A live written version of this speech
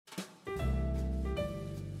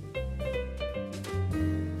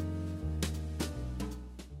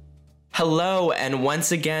Hello, and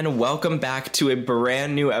once again, welcome back to a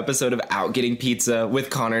brand new episode of Out Getting Pizza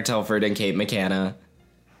with Connor Telford and Kate McCanna.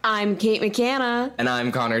 I'm Kate McCanna. And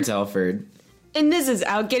I'm Connor Telford. And this is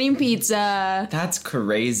Out Getting Pizza. That's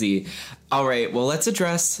crazy. All right, well, let's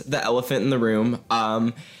address the elephant in the room.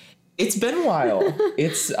 It's been a while.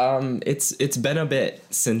 It's been a bit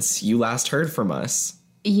since you last heard from us.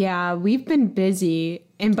 Yeah, we've been busy.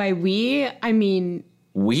 And by we, I mean...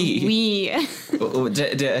 We.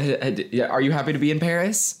 Are you happy to be in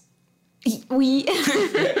Paris? We.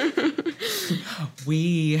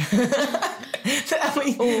 We.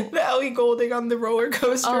 The Ellie Goulding on the roller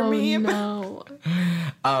coaster meme. No.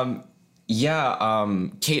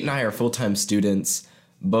 Kate and I are full-time students.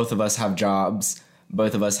 Both of us have jobs.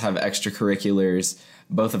 Both of us have extracurriculars.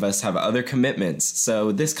 Both of us have other commitments.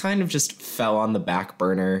 So this kind of just fell on the back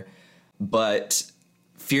burner. But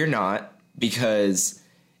fear not, because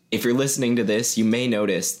if you're listening to this, you may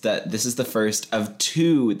notice that this is the first of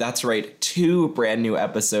two brand new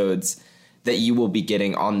episodes that you will be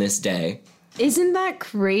getting on this day. Isn't that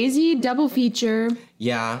crazy? Double feature.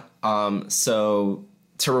 Yeah. So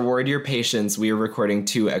to reward your patience, we are recording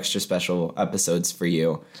 2 extra special episodes for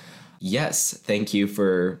you. Yes, thank you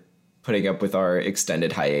for putting up with our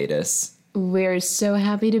extended hiatus. We're so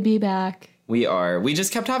happy to be back. We are. We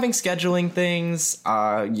just kept having scheduling things.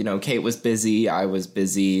 Kate was busy. I was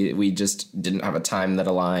busy. We just didn't have a time that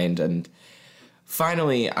aligned. And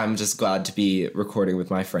finally, I'm just glad to be recording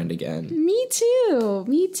with my friend again. Me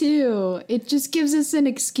too. It just gives us an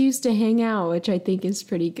excuse to hang out, which I think is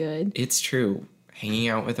pretty good. It's true. Hanging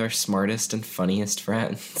out with our smartest and funniest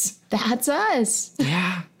friends. That's us.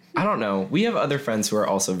 Yeah. I don't know. We have other friends who are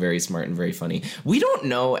also very smart and very funny. We don't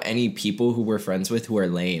know any people who we're friends with who are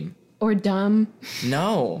lame. Or dumb.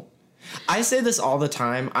 No. I say this all the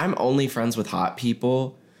time. I'm only friends with hot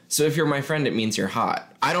people. So if you're my friend, it means you're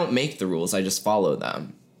hot. I don't make the rules. I just follow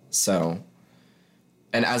them. So,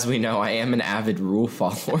 and as we know, I am an avid rule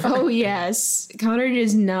follower. Oh, yes. Connor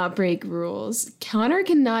does not break rules. Connor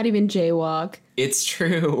cannot even jaywalk. It's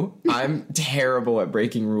true. I'm terrible at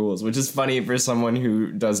breaking rules, which is funny for someone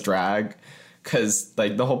who does drag. Because,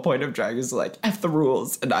 the whole point of drag is, F the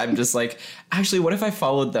rules. And I'm just actually, what if I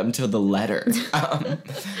followed them to the letter?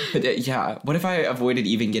 What if I avoided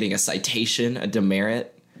even getting a citation, a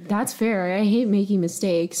demerit? That's fair. I hate making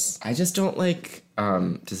mistakes. I just don't like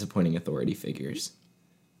disappointing authority figures.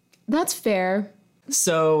 That's fair.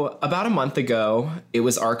 So, about a month ago, it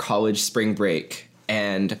was our college spring break.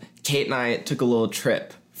 And Kate and I took a little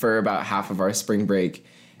trip for about half of our spring break.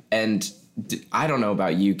 And I don't know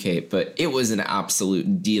about you, Kate, but it was an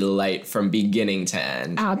absolute delight from beginning to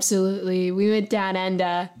end. Absolutely. We went down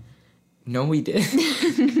and, No, we did.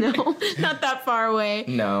 No, not that far away.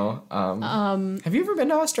 No. Have you ever been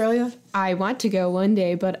to Australia? I want to go one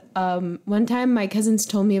day, but one time my cousins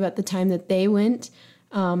told me about the time that they went,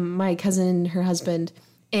 my cousin and her husband,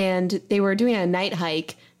 and they were doing a night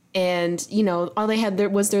hike. And, all they had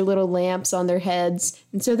was their little lamps on their heads.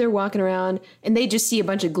 And so they're walking around and they just see a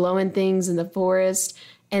bunch of glowing things in the forest.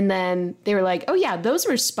 And then they were like, oh, yeah, those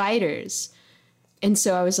were spiders. And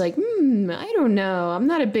so I was like, I don't know. I'm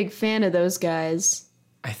not a big fan of those guys.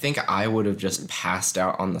 I think I would have just passed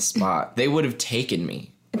out on the spot. They would have taken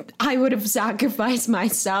me. I would have sacrificed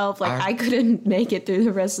myself. I couldn't make it through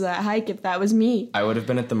the rest of that hike if that was me. I would have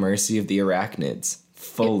been at the mercy of the arachnids.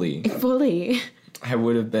 Fully. I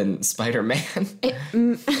would have been Spider-Man.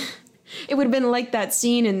 It would have been like that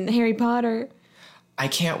scene in Harry Potter. I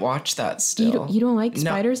can't watch that still. You don't like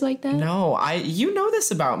spiders like that? No, you know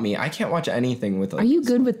this about me. I can't watch anything with Are you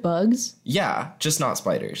good with bugs? Yeah, just not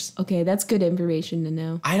spiders. Okay, that's good information to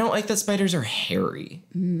know. I don't like that spiders are hairy.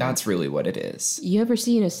 That's really what it is. You ever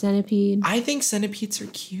seen a centipede? I think centipedes are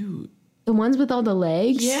cute. The ones with all the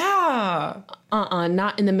legs? Yeah.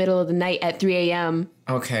 Not in the middle of the night at 3 a.m.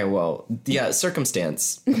 Okay, well, yeah,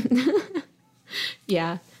 circumstance.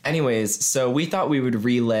 Yeah. Anyways, so we thought we would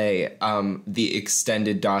relay the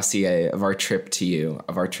extended dossier of our trip to you,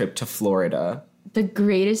 of our trip to Florida. The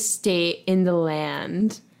greatest state in the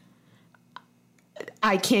land.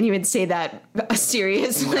 I can't even say that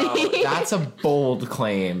seriously. No, that's a bold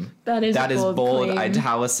claim. That is bold. Claim.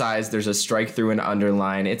 Italicized. There's a strike through and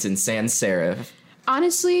underline. It's in sans serif.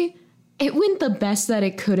 Honestly, it went the best that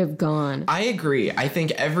it could have gone. I agree. I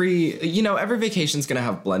think every vacation's going to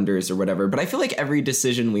have blunders or whatever, but I feel like every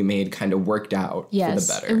decision we made kind of worked out for the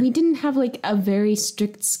better. And we didn't have a very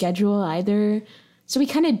strict schedule either. So we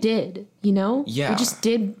kind of did, Yeah. We just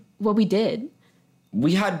did what we did.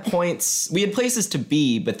 We had points, we had places to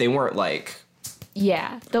be, but they weren't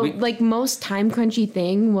Yeah. The most time crunchy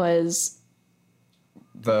thing was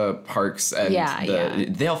the parks and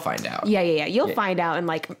they'll find out. Yeah. You'll find out in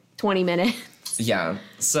like 20 minutes. Yeah.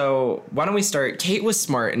 So why don't we start? Kate was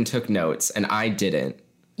smart and took notes, and I didn't.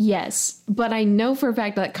 Yes, but I know for a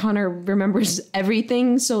fact that Connor remembers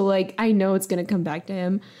everything, so like I know it's gonna come back to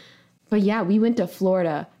him. But yeah, we went to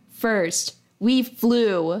Florida first. We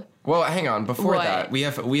flew. Well, hang on. Before What? that, we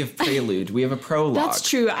have prelude. We have a prologue. That's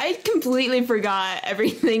true. I completely forgot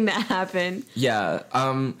everything that happened. Yeah.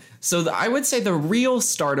 So I would say the real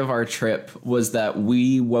start of our trip was that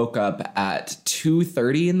we woke up at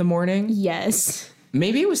 2:30 in the morning. Yes.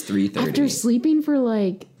 Maybe it was 3:30. After sleeping for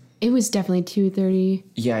like, it was definitely 2:30.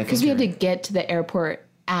 Yeah, I think because we had to you're right. get to the airport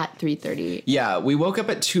at 3:30. Yeah, we woke up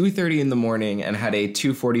at 2:30 in the morning and had a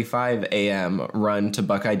 2:45 a.m. run to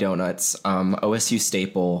Buckeye Donuts, OSU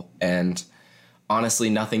staple, and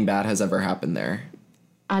honestly, nothing bad has ever happened there.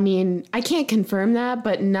 I mean, I can't confirm that,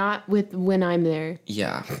 but not with when I'm there.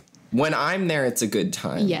 Yeah. When I'm there, it's a good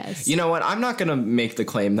time. Yes. You know what? I'm not going to make the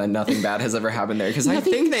claim that nothing bad has ever happened there because I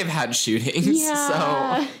think they've had shootings.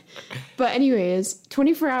 Yeah. So. But anyways,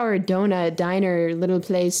 24-hour donut diner little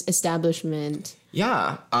place establishment.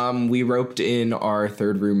 Yeah. We roped in our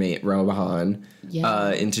third roommate, Rohan,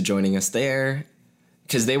 into joining us there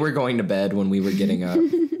because they were going to bed when we were getting up.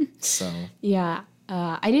 So. Yeah.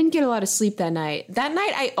 I didn't get a lot of sleep that night. That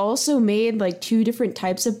night, I also made like 2 different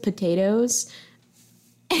types of potatoes.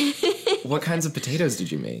 What kinds of potatoes did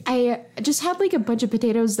you make? I just had like a bunch of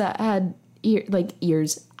potatoes that had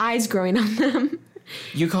eyes growing on them.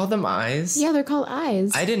 You call them eyes? Yeah, they're called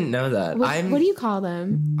eyes. I didn't know that. What do you call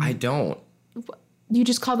them? I don't. You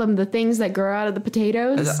just call them the things that grow out of the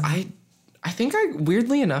potatoes? I think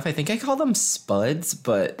weirdly enough, I think I call them spuds,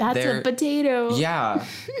 but That's a potato. Yeah.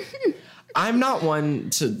 I'm not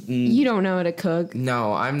one to. You don't know how to cook.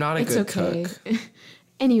 No, I'm not a good cook.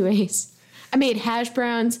 Anyways, I made hash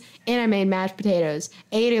browns and I made mashed potatoes.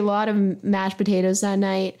 I ate a lot of mashed potatoes that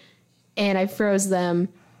night and I froze them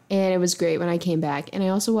and it was great when I came back. And I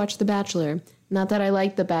also watched The Bachelor. Not that I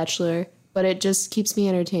like The Bachelor, but it just keeps me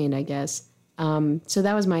entertained, I guess. So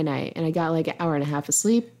that was my night and I got like an hour and a half of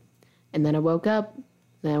sleep and then I woke up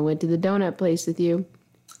and I went to the donut place with you.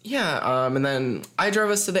 Yeah, and then I drove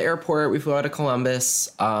us to the airport. We flew out of Columbus,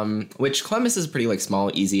 which Columbus is a pretty small,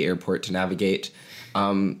 easy airport to navigate.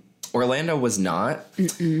 Orlando was not.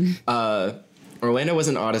 Orlando was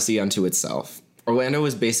an odyssey unto itself. Orlando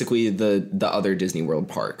was basically the other Disney World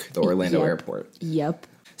park, the Orlando airport. Yep.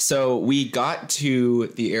 So we got to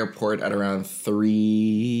the airport at around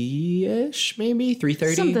 3-ish, maybe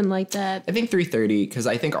 3:30. Something like that. I think 3:30 because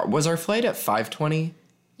I think was our flight at 5:20.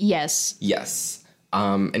 Yes. Yes.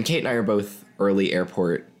 And Kate and I are both early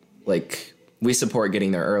airport. Like, we support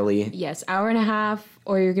getting there early. Yes, hour and a half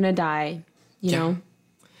or you're going to die, you know?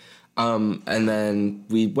 And then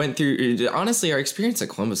we went through, honestly, our experience at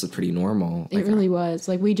Columbus was pretty normal. It really was.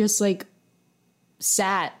 Like, we just,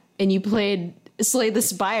 sat and you played Slay the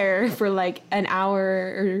Spire for, an hour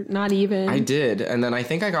or not even. I did. And then I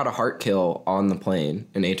think I got a heart kill on the plane,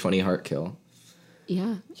 an A20 heart kill.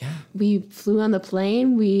 Yeah. Yeah. We flew on the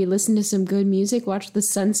plane. We listened to some good music, watched the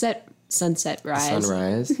sunset rise.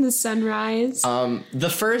 Sunrise. The sunrise. The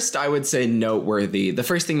first, I would say, noteworthy, the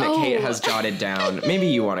first thing that Kate has jotted down, maybe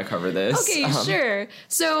you want to cover this. Okay, sure.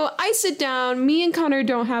 So I sit down. Me and Connor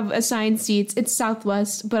don't have assigned seats. It's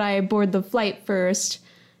Southwest, but I board the flight first.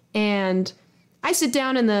 And I sit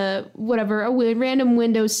down in a random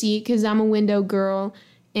window seat because I'm a window girl.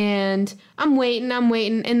 And I'm waiting,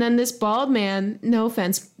 and then this bald man, no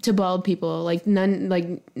offense to bald people,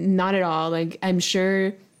 not at all. I'm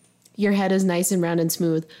sure your head is nice and round and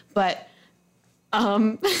smooth, but,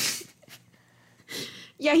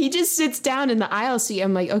 yeah, he just sits down in the aisle seat.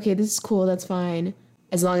 I'm like, okay, this is cool, that's fine,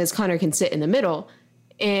 as long as Connor can sit in the middle.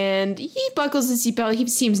 And he buckles his seatbelt, he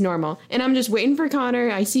seems normal, and I'm just waiting for Connor.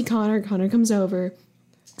 I see Connor comes over.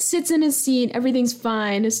 Sits in his seat, everything's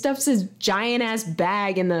fine. Stuffs his giant ass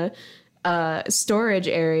bag in the storage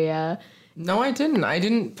area. No, I didn't. I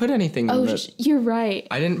didn't put anything in it. You're right.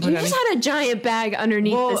 I didn't put You just had a giant bag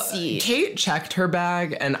underneath the seat. Kate checked her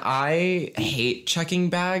bag, and I hate checking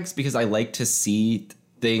bags because I like to see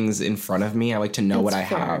things in front of me. I like to know what I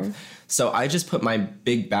have. So I just put my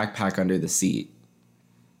big backpack under the seat.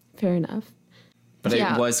 Fair enough. But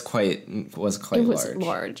it was quite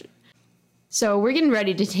large. So we're getting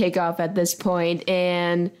ready to take off at this point,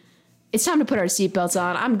 and it's time to put our seatbelts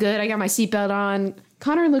on. I'm good. I got my seatbelt on.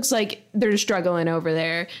 Connor looks like they're struggling over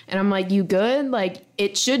there. And I'm like, you good?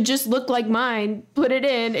 It should just look like mine. Put it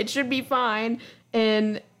in. It should be fine.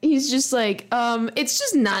 And he's just like, it's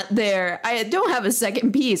just not there. I don't have a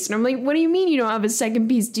second piece. And I'm like, what do you mean you don't have a second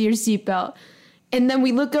piece to your seatbelt? And then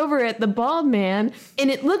we look over at the bald man, and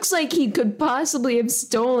it looks like he could possibly have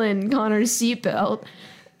stolen Connor's seatbelt.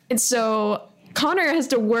 And so Connor has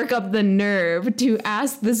to work up the nerve to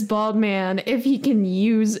ask this bald man if he can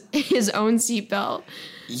use his own seatbelt.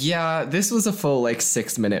 Yeah, this was a full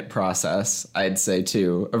 6-minute process, I'd say,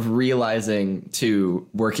 too, of realizing to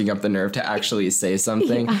working up the nerve to actually say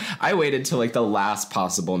something. Yeah. I waited till the last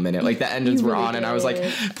possible minute. The engines were on, and I was like,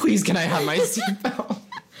 please, can I have my seatbelt?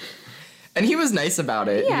 And he was nice about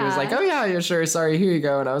it. Yeah. He was like, oh, yeah, you're sure. Sorry, here you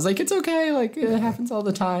go. And I was like, it's okay. It happens all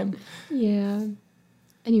the time. Yeah.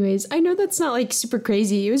 Anyways, I know that's not, super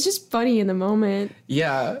crazy. It was just funny in the moment.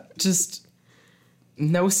 Yeah, just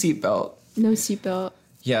no seatbelt. No seatbelt.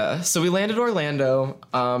 Yeah, so we landed Orlando,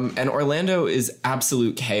 and Orlando is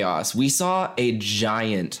absolute chaos. We saw a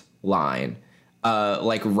giant line,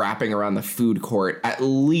 wrapping around the food court, at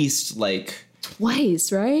least,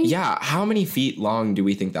 twice, right? Yeah, how many feet long do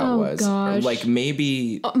we think that was? Gosh.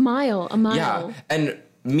 Maybe... A mile. Yeah, and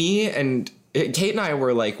me and Kate and I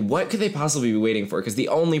were like, what could they possibly be waiting for? Because the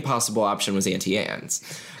only possible option was Auntie Anne's.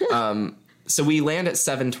 So we land at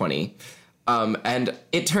 7:20. And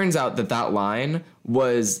it turns out that line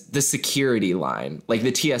was the security line,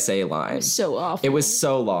 the TSA line. So awful. It was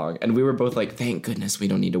so long. And we were both like, thank goodness we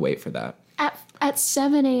don't need to wait for that. At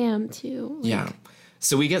 7 a.m. too. Yeah.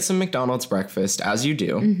 So we get some McDonald's breakfast, as you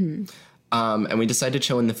do. Mm-hmm. And we decide to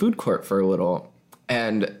chill in the food court for a little.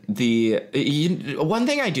 And one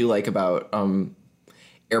thing I do like about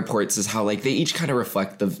airports is how they each kind of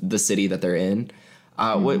reflect the city that they're in.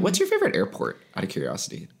 What's your favorite airport, out of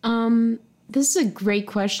curiosity? This is a great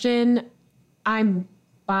question. I'm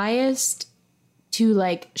biased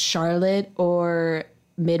to Charlotte or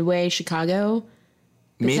Midway, Chicago.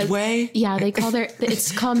 Midway? Yeah,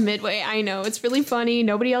 it's called Midway. I know. It's really funny.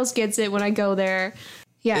 Nobody else gets it when I go there.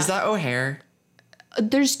 Yeah. Is that O'Hare?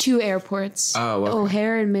 There's 2 airports. Oh, okay.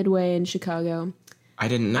 O'Hare and Midway in Chicago. I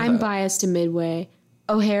didn't know I'm that. biased to Midway.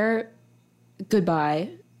 O'Hare, goodbye.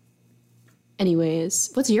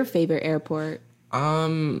 Anyways, what's your favorite airport?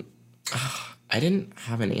 I didn't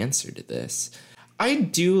have an answer to this. I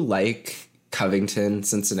do like Covington,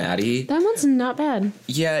 Cincinnati. That one's not bad.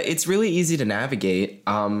 Yeah, it's really easy to navigate,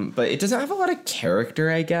 but it doesn't have a lot of character,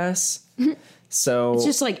 I guess. So it's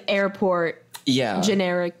just airport. Yeah.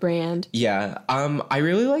 Generic brand. Yeah. I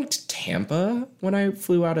really liked Tampa when I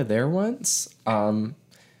flew out of there once.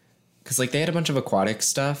 'Cause they had a bunch of aquatic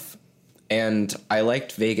stuff, and I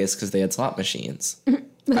liked Vegas because they had slot machines.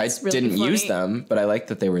 I didn't use them, but I liked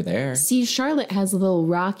that they were there. See, Charlotte has little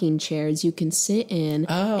rocking chairs you can sit in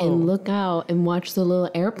and look out and watch the little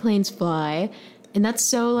airplanes fly. And that's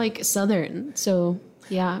so Southern. So,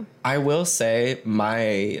 yeah. I will say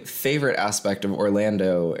my favorite aspect of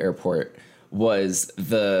Orlando Airport was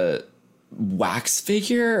the wax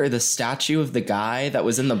figure or the statue of the guy that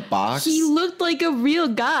was in the box. He looked like a real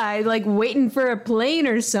guy, waiting for a plane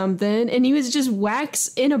or something, and he was just wax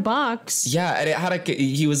in a box. Yeah, and it had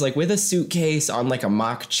he was with a suitcase on a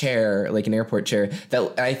mock chair, an airport chair,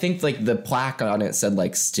 that I think the plaque on it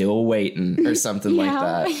said still waiting or something like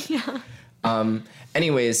that. Yeah.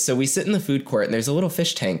 Anyways, so we sit in the food court, and there's a little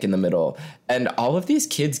fish tank in the middle, and all of these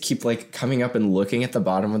kids keep coming up and looking at the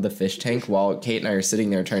bottom of the fish tank while Kate and I are sitting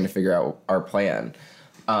there trying to figure out our plan.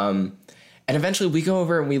 And eventually we go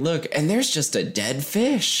over and we look, and there's just a dead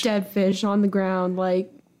fish. Dead fish on the ground,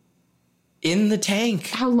 in the tank.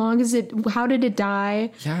 How long is it? How did it die?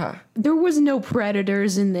 Yeah. There was no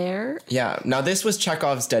predators in there. Yeah. Now, this was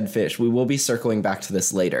Chekhov's dead fish. We will be circling back to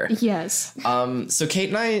this later. Yes. So Kate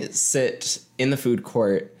and I sit in the food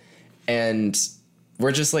court, and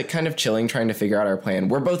we're just kind of chilling, trying to figure out our plan.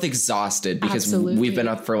 We're both exhausted because we've been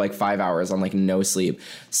up for 5 hours on no sleep.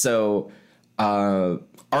 So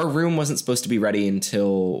our room wasn't supposed to be ready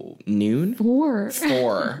until noon.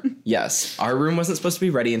 4. Yes. Our room wasn't supposed to be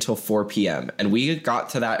ready until 4 p.m. And we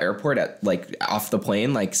got to that airport at off the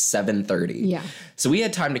plane 7:30. Yeah. So we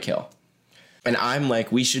had time to kill. And I'm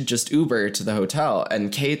we should just Uber to the hotel.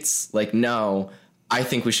 And Kate's no, I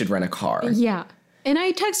think we should rent a car. Yeah. And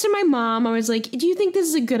I texted my mom. I was like, do you think this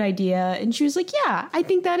is a good idea? And she was like, yeah, I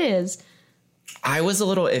think that is. I was a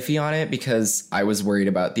little iffy on it because I was worried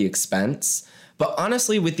about the expense. But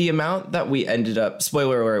honestly, with the amount that we ended up,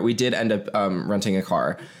 spoiler alert, we did end up renting a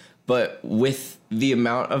car. But with the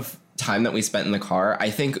amount of time that we spent in the car, I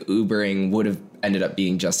think Ubering would have ended up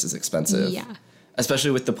being just as expensive. Yeah. Especially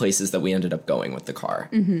with the places that we ended up going with the car.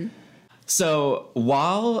 Mm-hmm. So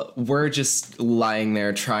while we're just lying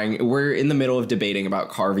there we're in the middle of debating about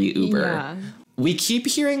car v Uber. Yeah. We keep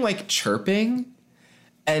hearing chirping.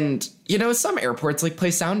 And, some airports play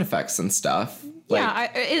sound effects and stuff.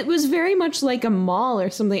 It was very much like a mall or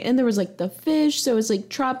something. And there was like the fish. So it was like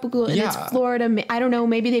tropical and it's Florida. I don't know.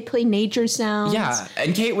 Maybe they play nature sounds. Yeah.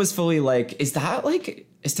 And Kate was fully like, is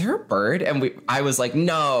there a bird? And I was like,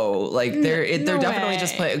 no, like they're definitely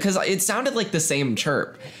just playing, because it sounded like the same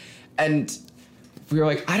chirp. And we were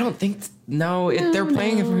like, I don't think, they're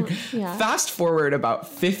playing. Yeah. Fast forward about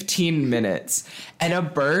 15 minutes and a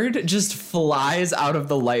bird just flies out of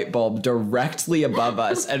the light bulb directly above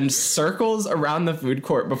us and circles around the food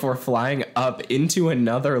court before flying up into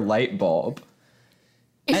another light bulb.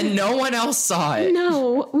 And no one else saw it.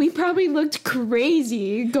 No, we probably looked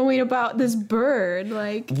crazy going about this bird.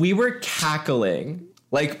 Like, we were cackling,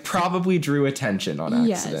 like probably drew attention on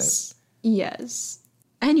accident. Yes.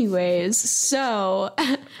 Anyways, so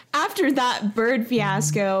after that bird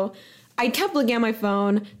fiasco, I kept looking at my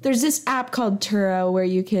phone. There's this app called Turo where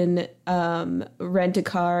you can rent a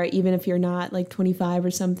car even if you're not like 25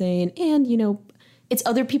 or something. And, it's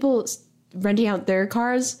other people renting out their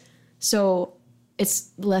cars. So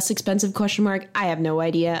it's less expensive, ? I have no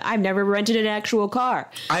idea. I've never rented an actual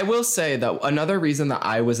car. I will say that another reason that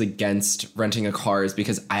I was against renting a car is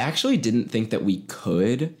because I actually didn't think that we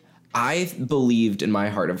could. I believed in my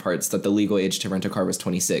heart of hearts that the legal age to rent a car was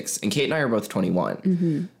 26, and Kate and I are both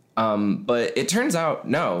 21. Mm-hmm. But it turns out,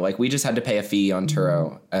 no, like we just had to pay a fee on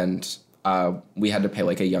Turo, and we had to pay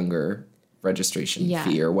like a younger registration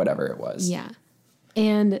fee or whatever it was. Yeah.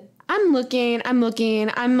 And I'm looking, I'm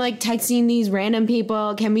like texting these random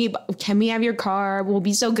people. Can we have your car? We'll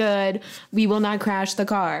be so good. We will not crash the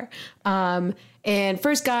car. And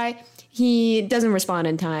first guy, he doesn't respond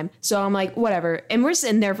in time. So I'm like, whatever. And we're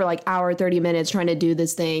sitting there for like hour, 30 minutes trying to do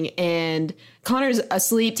this thing. And Connor's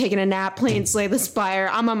asleep, taking a nap, playing Slay the Spire.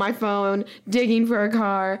 I'm on my phone, digging for a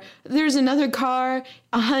car. There's another car,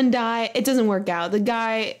 a Hyundai. It doesn't work out. The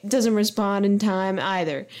guy doesn't respond in time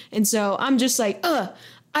either. And so I'm just like,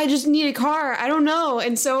 I just need a car. I don't know.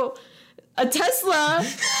 And so a Tesla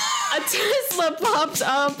pops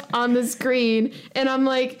up on the screen. And I'm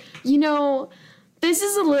like, this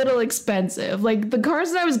is a little expensive. Like the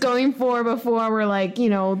cars that I was going for before were like,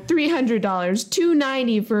 $300,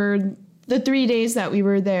 $290 for the 3 days that we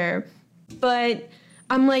were there. But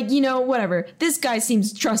I'm like, whatever. This guy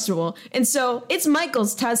seems trustable. And so it's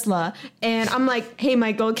Michael's Tesla. And I'm like, hey,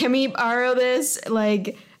 Michael, can we borrow this?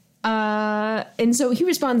 And so he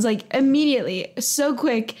responds like immediately, so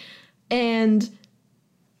quick. And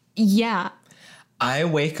yeah. I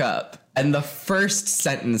wake up and the first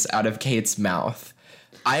sentence out of Kate's mouth,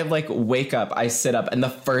 I wake up, I sit up, and the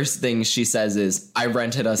first thing she says is, I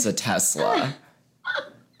rented us a Tesla.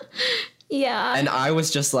 Yeah. And I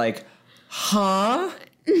was just like, huh?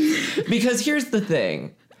 Because here's the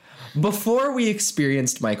thing. Before we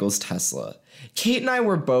experienced Michael's Tesla, Kate and I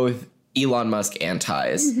were both Elon Musk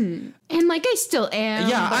antis. Mm-hmm. And I still am.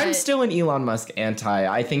 Yeah, I'm still an Elon Musk anti.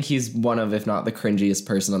 I think he's one of, if not the cringiest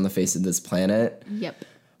person on the face of this planet. Yep.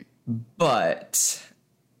 But,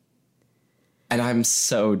 and I'm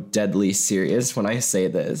so deadly serious when I say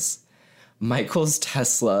this, Michael's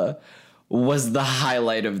Tesla was the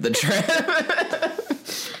highlight of the trip.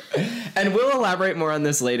 And we'll elaborate more on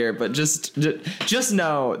this later, but just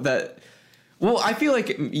know that, well, I feel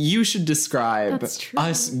like you should describe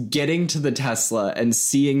us getting to the Tesla and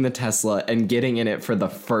seeing the Tesla and getting in it for the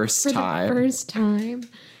first time. The first time.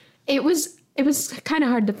 It was kind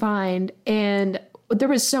of hard to find, and there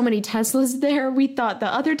was so many Teslas there. We thought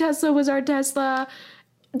the other Tesla was our Tesla.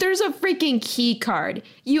 There's a freaking key card.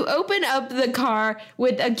 You open up the car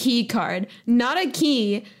with a key card, not a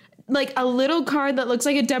key, like a little card that looks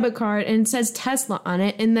like a debit card and it says Tesla on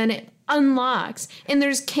it, and then it unlocks. And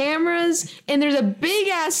there's cameras, and there's a big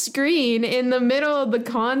ass screen in the middle of the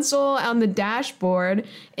console on the dashboard.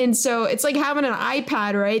 And so it's like having an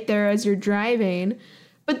iPad right there as you're driving.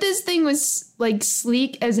 But this thing was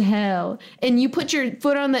sleek as hell. And you put your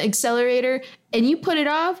foot on the accelerator and you put it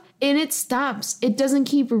off and it stops. It doesn't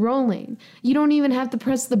keep rolling. You don't even have to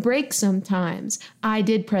press the brake sometimes. I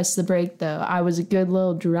did press the brake though. I was a good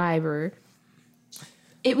little driver.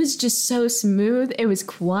 It was just so smooth. It was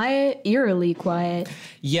quiet, eerily quiet.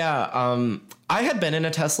 Yeah, I had been in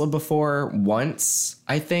a Tesla before once.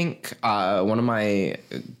 I think one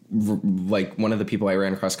of the people I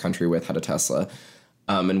ran cross country with had a Tesla.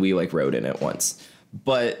 And we rode in it once.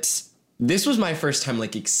 But this was my first time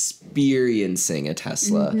experiencing a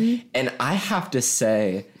Tesla. Mm-hmm. And I have to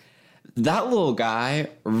say, that little guy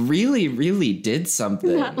really, really did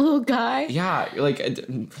something. That little guy? Yeah.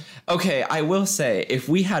 Okay, I will say, if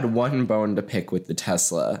we had one bone to pick with the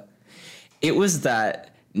Tesla, it was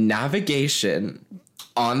that navigation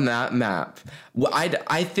on that map.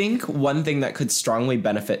 I think one thing that could strongly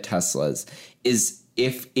benefit Teslas is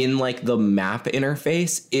if in like the map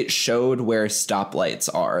interface, it showed where stoplights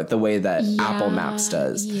are the way that Apple Maps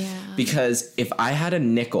does. Yeah. Because if I had a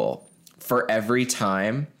nickel for every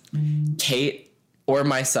time Kate or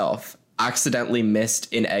myself accidentally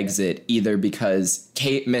missed an exit, either because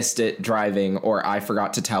Kate missed it driving or I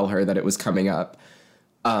forgot to tell her that it was coming up,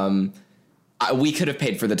 we could have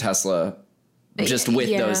paid for the Tesla just with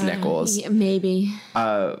those nickels. Yeah, maybe.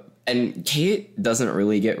 And Kate doesn't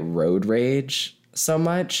really get road rage so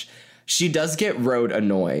much. She does get road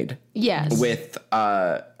annoyed. Yes. With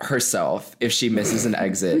herself if she misses an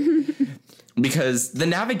exit. Because the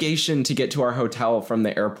navigation to get to our hotel from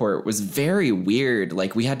the airport was very weird.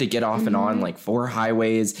 Like, we had to get off and on like 4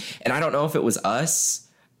 highways. And I don't know if it was us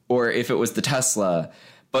or if it was the Tesla.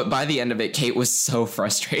 But by the end of it, Kate was so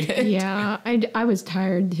frustrated. Yeah, I was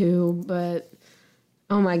tired too, but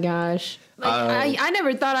oh my gosh. Like, I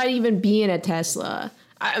never thought I'd even be in a Tesla.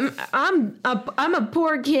 I'm a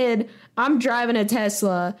poor kid. I'm driving a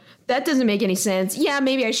Tesla. That doesn't make any sense. Yeah,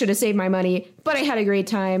 maybe I should have saved my money, but I had a great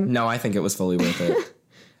time. No, I think it was fully worth it.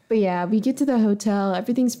 But yeah, we get to the hotel.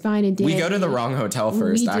 Everything's fine and dandy. We go to the wrong hotel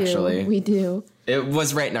first, actually. We do. It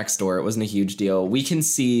was right next door. It wasn't a huge deal. We can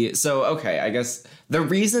see. So, okay, I guess the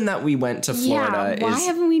reason that we went to Florida why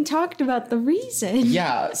haven't we talked about the reason?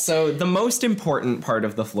 Yeah, so the most important part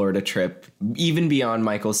of the Florida trip, even beyond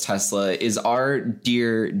Michael's Tesla, is our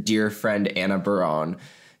dear, dear friend Anna Baron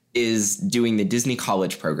is doing the Disney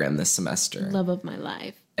College program this semester. Love of my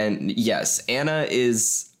life. And yes, Anna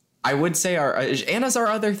is, I would say, Anna's our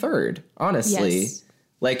other third, honestly. Yes.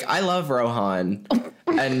 Like, I love Rohan,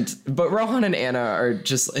 but Rohan and Anna are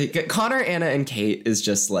just, like, Connor, Anna, and Kate is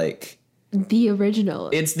just, like... The original.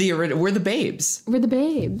 It's the original. We're the babes. We're the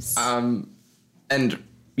babes. And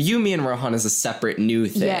you, me, and Rohan is a separate new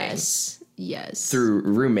thing. Yes. Through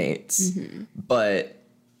roommates. Mm-hmm. But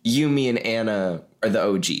you, me, and Anna are the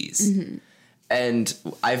OGs. Mm-hmm. And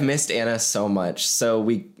I've missed Anna so much. So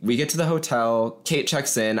we get to the hotel. Kate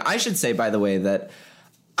checks in. I should say, by the way, that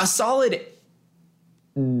a solid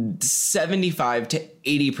 75 to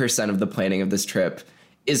 80% of the planning of this trip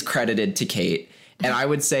is credited to Kate. And I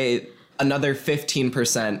would say another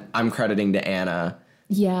 15% I'm crediting to Anna.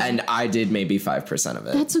 Yeah. And I did maybe 5% of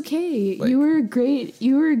it. That's okay. Like, you were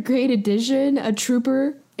a great addition, a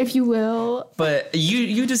trooper, if you will. But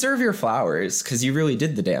you deserve your flowers because you really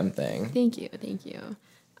did the damn thing. Thank you.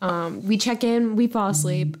 We check in, we fall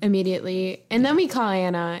asleep immediately, and then we call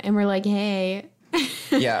Anna and we're like, hey.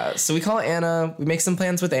 Yeah, so we call Anna, we make some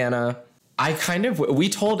plans with Anna. We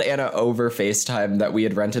told Anna over FaceTime that we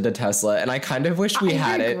had rented a Tesla, and I kind of wish we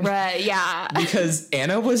had it. Right, yeah. Because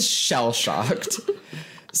Anna was shell-shocked.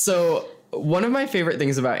 So one of my favorite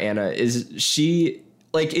things about Anna is she,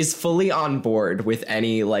 like, is fully on board with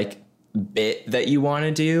any, like, bit that you want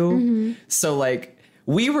to do. Mm-hmm. So, like,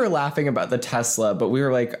 we were laughing about the Tesla, but we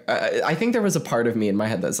were like, I think there was a part of me in my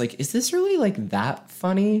head that's like, is this really, like, that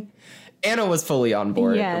funny? Anna was fully on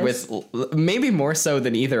board with maybe more so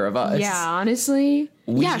than either of us. Yeah, honestly.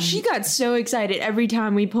 She got so excited every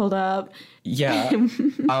time we pulled up. Yeah.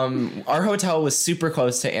 Our hotel was super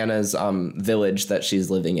close to Anna's village that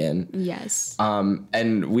she's living in. Yes.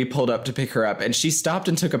 And we pulled up to pick her up, and she stopped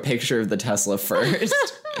and took a picture of the Tesla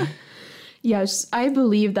first. Yes, I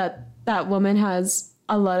believe that woman has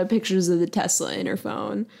a lot of pictures of the Tesla in her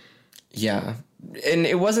phone. Yeah. And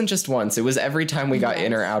it wasn't just once. It was every time we got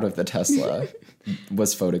in or out of the Tesla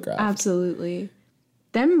was photographed. Absolutely.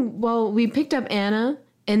 Then, we picked up Anna,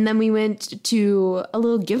 and then we went to a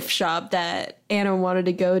little gift shop that Anna wanted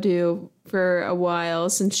to go to for a while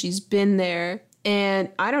since she's been there. And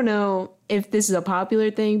I don't know if this is a popular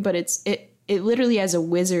thing, but it literally has a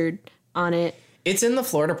wizard on it. It's in the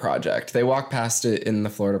Florida Project. They walk past it in the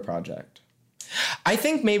Florida Project. I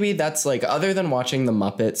think maybe that's, like, other than watching the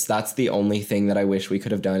Muppets, that's the only thing that I wish we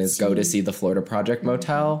could have done is go to see the Florida Project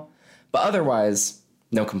Motel. But otherwise,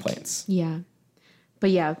 no complaints. Yeah.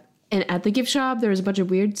 But yeah, and at the gift shop, there was a bunch of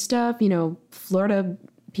weird stuff, Florida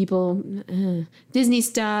people, Disney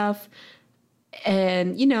stuff,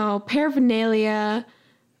 and, paraphernalia,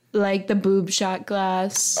 like the boob shot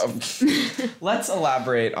glass. Let's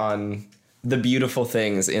elaborate on the beautiful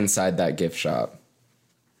things inside that gift shop.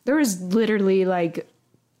 There was literally, like,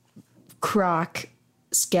 croc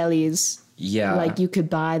skellies. Yeah. Like, you could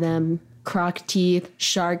buy them. Croc teeth,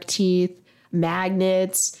 shark teeth,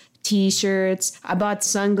 magnets, T-shirts. I bought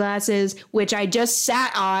sunglasses, which I just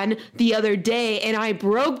sat on the other day, and I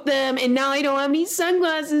broke them, and now I don't have any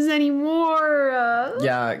sunglasses anymore.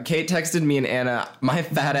 Yeah, Kate texted me and Anna, my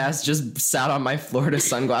fat ass just sat on my Florida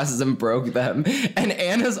sunglasses and broke them. And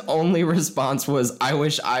Anna's only response was, I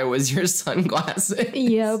wish I was your sunglasses.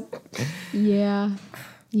 Yep. Yeah.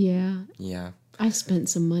 Yeah. Yeah. I spent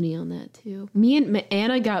some money on that too. Me and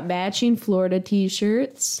Anna got matching Florida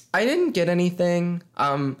t-shirts. I didn't get anything. I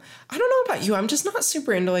don't know about you. I'm just not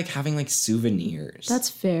super into like having like souvenirs. That's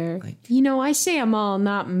fair. I say I'm all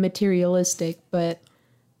not materialistic, but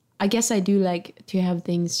I guess I do like to have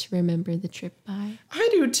things to remember the trip by. I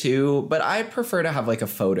do too, but I prefer to have like a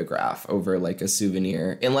photograph over like a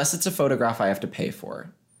souvenir, unless it's a photograph I have to pay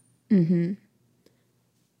for. Mm-hmm.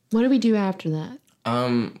 What do we do after that?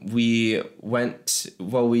 We went,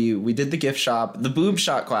 we did the gift shop. The boob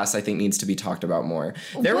shot glass, I think, needs to be talked about more.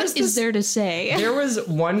 What is there to say? There was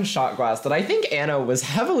one shot glass that I think Anna was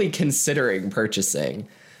heavily considering purchasing,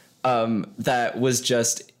 that was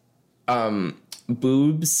just,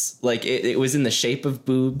 boobs. Like it was in the shape of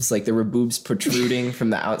boobs. Like there were boobs protruding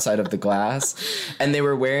from the outside of the glass, and they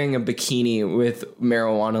were wearing a bikini with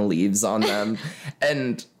marijuana leaves on them.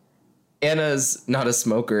 And Anna's not a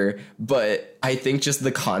smoker, but I think just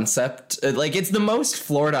the concept, like it's the most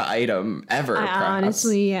Florida item ever.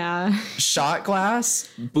 Honestly, yeah. Shot glass,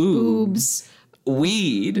 boobs,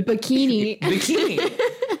 weed, bikini.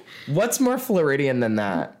 What's more Floridian than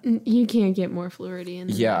that? You can't get more Floridian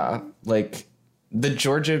than that. Like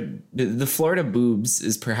the Florida boobs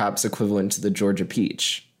is perhaps equivalent to the Georgia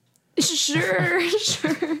peach. Sure.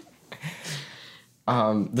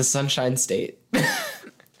 The Sunshine State.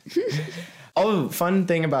 Oh, fun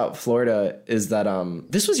thing about Florida is that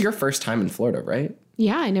this was your first time in Florida, right?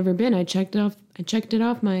 Yeah, I never been. I checked it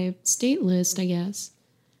off my state list, I guess.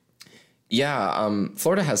 Yeah,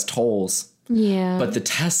 Florida has tolls. Yeah. But the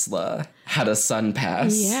Tesla had a sun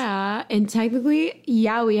pass. Yeah, and technically,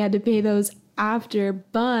 we had to pay those after,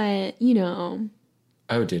 but,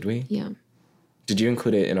 Oh, did we? Yeah. Did you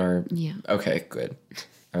include it in our... Yeah. Okay, good.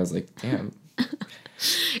 I was like, damn.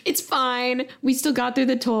 It's fine. We still got through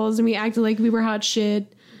the tolls and we acted like we were hot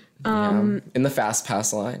shit. In the fast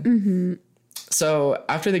pass line. Mm-hmm. So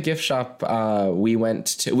after the gift shop, we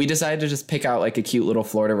decided to just pick out like a cute little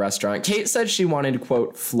Florida restaurant. Kate said she wanted,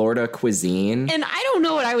 quote, Florida cuisine. And I don't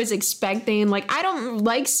know what I was expecting. Like, I don't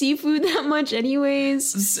like seafood that much anyways.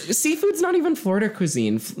 Seafood's not even Florida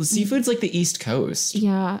cuisine. Seafood's like the East Coast.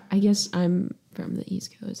 Yeah, I guess I'm from the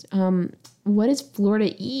East Coast. What does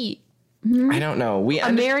Florida eat? I don't know.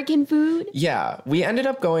 American food? Yeah. We ended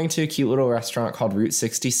up going to a cute little restaurant called Route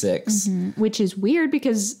 66. Mm-hmm. Which is weird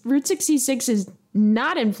because Route 66 is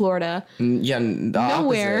not in Florida. Yeah.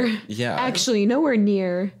 Nowhere. Opposite. Yeah. Actually, nowhere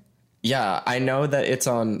near. Yeah. I know that it's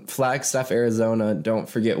on Flagstaff, Arizona. Don't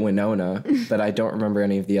forget Winona. But I don't remember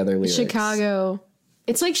any of the other lyrics. Chicago.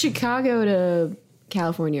 It's like Chicago to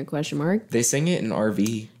California, ? They sing it in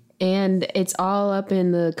RV. And it's all up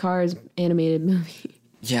in the Cars animated movie.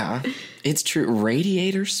 Yeah, it's true.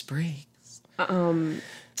 Radiator Springs.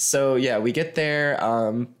 So yeah, we get there.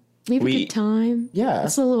 We have a good time. Yeah,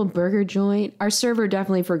 it's a little burger joint. Our server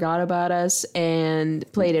definitely forgot about us and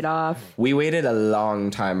played it off. We waited a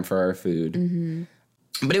long time for our food,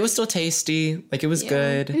 but it was still tasty. Like it was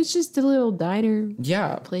good. It was just a little diner.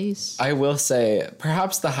 Yeah, place. I will say,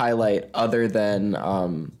 perhaps the highlight, other than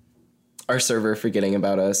our server forgetting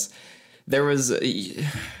about us, there was.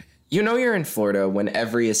 You're in Florida when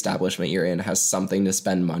every establishment you're in has something to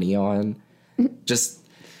spend money on.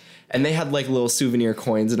 And they had like little souvenir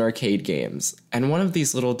coins and arcade games. And one of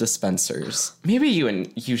these little dispensers, maybe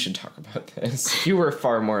you should talk about this. You were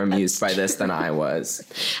far more amused by this than I was.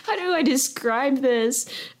 How do I describe this?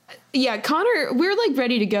 Yeah, Connor, we're like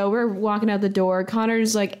ready to go. We're walking out the door.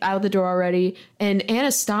 Connor's like out the door already. And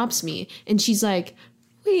Anna stops me and she's like,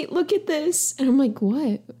 wait, look at this. And I'm like,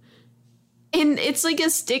 what? And it's like a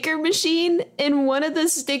sticker machine, and one of the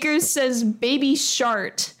stickers says Baby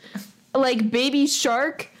Shark. Like Baby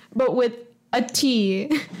Shark, but with a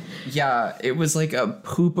T. Yeah, it was like a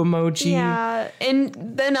poop emoji. Yeah, and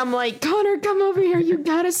then I'm like, Connor, come over here. You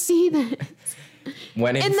gotta see this.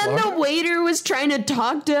 Then the waiter was trying to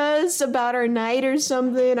talk to us about our night or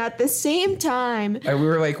something at the same time. And we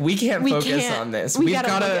were like, we can't focus on this. We've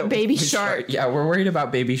gotta look at Baby Shark. Yeah, we're worried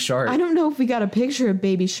about Baby Shark. I don't know if we got a picture of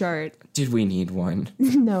Baby Shark. Did we need one?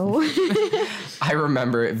 No. I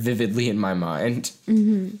remember it vividly in my mind.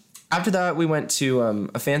 Mm-hmm. After that, we went to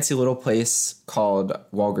a fancy little place called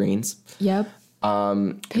Walgreens. Yep.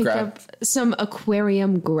 Picked up some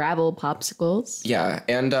aquarium gravel popsicles. Yeah,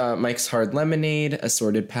 and Mike's Hard Lemonade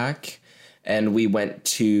assorted pack. And we went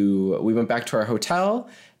back to our hotel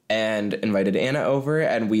and invited Anna over,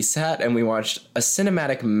 and we sat and we watched a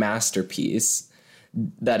cinematic masterpiece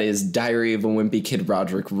That is Diary of a Wimpy Kid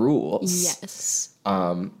Roderick Rules. Yes.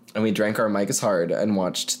 And we drank our Micah's Hard and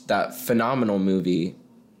watched that phenomenal movie. It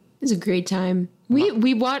was a great time.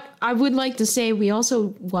 We watched. I would like to say we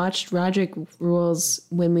also watched Roderick Rules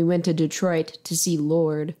when we went to Detroit to see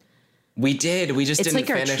Lord. We did. We just It's didn't like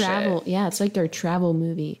our finish travel. it. Yeah, it's like our travel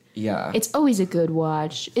movie. Yeah. It's always a good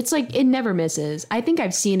watch. It's like it never misses. I think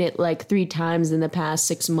I've seen it like 3 times in the past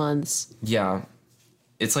 6 months. Yeah.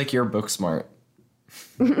 It's like you're book smart.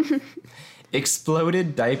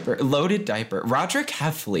 Loaded diaper. Roderick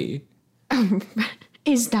Heffley.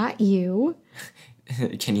 Is that you?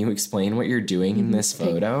 Can you explain what you're doing in this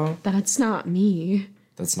photo? That's not me.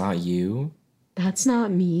 That's not you. That's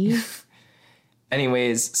not me.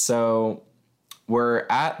 Anyways, so we're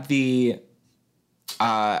at the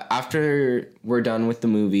after we're done with the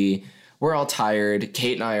movie, we're all tired.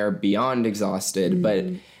 Kate and I are beyond exhausted, but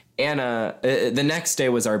Anna, the next day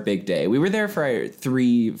was our big day. We were there for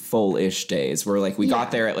 3 full-ish days. We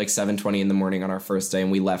got there at like 7:20 in the morning on our first day,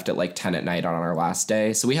 and we left at like 10 at night on our last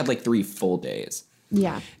day. So we had like 3 full days.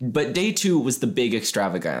 Yeah. But day 2 was the big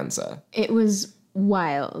extravaganza. It was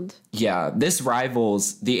wild. Yeah, this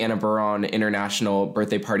rivals the Anna Baron International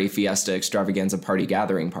Birthday Party Fiesta Extravaganza Party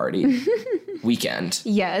Gathering Party weekend.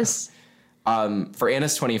 Yes. For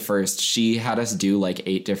Anna's 21st, she had us do like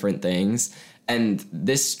 8 different things. And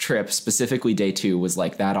this trip, specifically day 2, was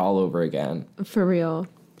like that all over again. For real.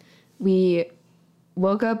 We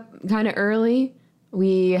woke up kind of early.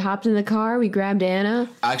 We hopped in the car. We grabbed Anna.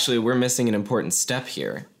 Actually, we're missing an important step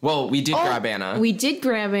here. Well, we did grab Anna. We did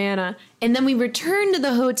grab Anna. And then we returned to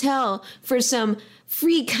the hotel for some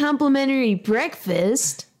free complimentary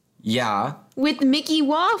breakfast. Yeah. With Mickey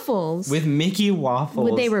waffles. With Mickey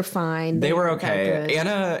waffles. But they were fine. They were weren't that okay.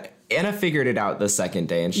 good. Anna figured it out the second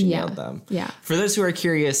day and she nailed them. Yeah. For those who are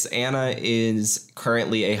curious, Anna is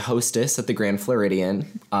currently a hostess at the Grand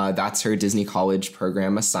Floridian. That's her Disney College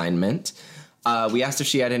program assignment. We asked if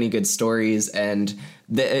she had any good stories, and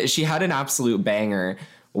she had an absolute banger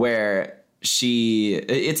where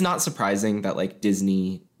it's not surprising that like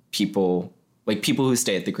Disney people, like people who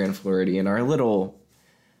stay at the Grand Floridian, are a little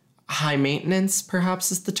high maintenance,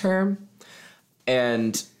 perhaps is the term.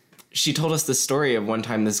 And she told us the story of one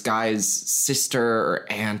time this guy's sister or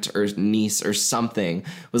aunt or niece or something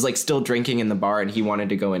was like still drinking in the bar and he wanted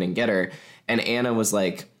to go in and get her. And Anna was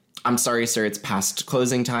like, "I'm sorry, sir, it's past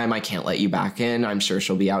closing time. I can't let you back in. I'm sure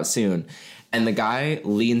she'll be out soon." And the guy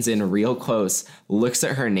leans in real close, looks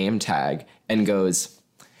at her name tag and goes,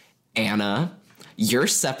 "Anna, you're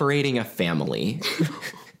separating a family."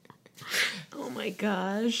 Oh my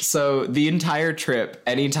gosh. So the entire trip,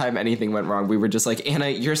 anytime anything went wrong, we were just like, "Anna,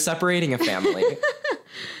 you're separating a family."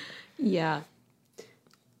 Yeah.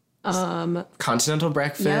 Continental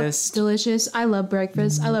breakfast. Yep, delicious. I love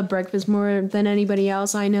breakfast. I love breakfast more than anybody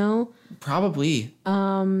else I know. Probably.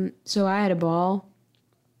 So I had a ball.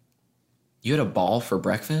 You had a ball for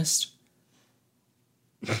breakfast?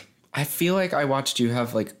 I feel like I watched you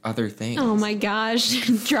have like other things. Oh my gosh.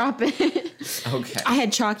 Drop it. Okay. I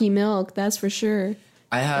had chalky milk, that's for sure.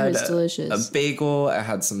 I had was delicious. a bagel. I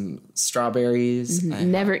had some strawberries.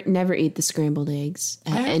 Never eat the scrambled eggs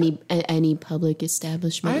at any public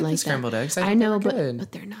establishment I had like the that. scrambled eggs. I know, they were but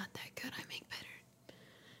good. they're not that good. I make better.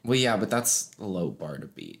 Well, yeah, but that's a low bar to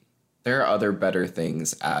beat. There are other better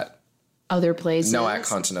things at Other places. No, at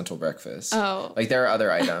Continental Breakfast. Oh. Like there are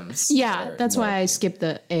other items. Yeah, that's why I skipped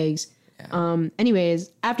the eggs. Yeah. Anyways,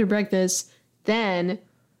 after breakfast, then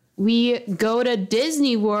we go to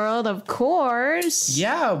Disney World, of course.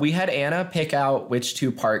 Yeah, we had Anna pick out which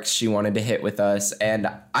 2 parks she wanted to hit with us, and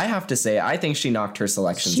I have to say, I think she knocked her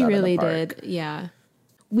selections She out really of the park. did. Yeah.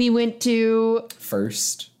 We went to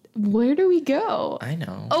First. where do we go? I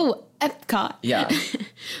know. Oh, Epcot. Yeah.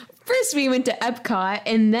 First we went to Epcot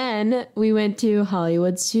and then we went to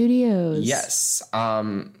Hollywood Studios. Yes.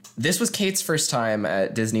 This was Kate's first time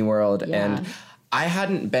at Disney World, Yeah. and I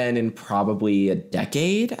hadn't been in probably a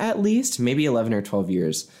decade at least, maybe 11 or 12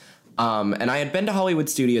 years. And I had been to Hollywood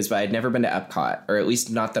Studios, but I'd never been to Epcot, or at least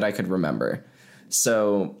not that I could remember.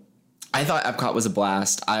 So I thought Epcot was a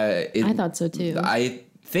blast. I thought so too. I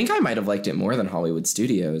think I might have liked it more than Hollywood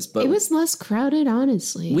Studios, but It was less crowded,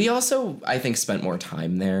 honestly. we also, I think, spent more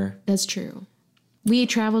time there. That's true. We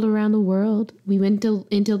traveled around the world. We went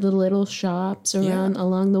into the little shops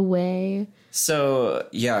along the way. So,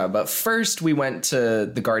 yeah, but first we went to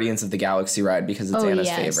the Guardians of the Galaxy ride because it's Anna's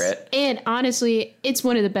favorite. And honestly, it's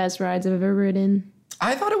one of the best rides I've ever ridden.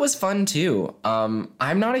 I thought it was fun, too. I'm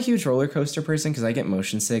not a huge roller coaster person because I get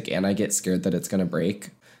motion sick and I get scared that it's going to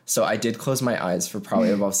break. So I did close my eyes for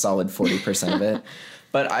probably about solid 40% of it.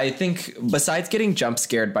 But I think besides getting jump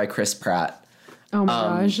scared by Chris Pratt, Oh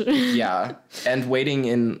my gosh. Yeah. And waiting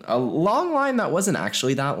in a long line that wasn't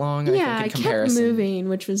actually that long, Yeah, I I think, in kept comparison. moving,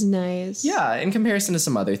 which was nice. Yeah, in comparison to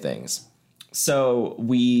some other things. So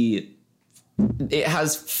it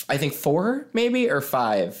has, I think, 4 maybe or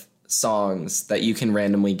 5 songs that you can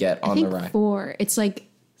randomly get on I the think ride. 4. It's like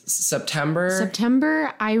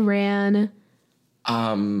September, I ran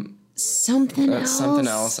something else. Something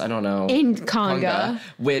else, I don't know. In Conga.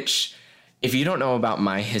 Which, if you don't know about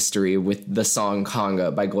my history with the song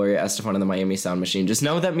Conga by Gloria Estefan and the Miami Sound Machine, just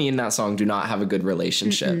know that me and that song do not have a good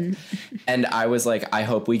relationship. And I was like, I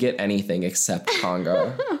hope we get anything except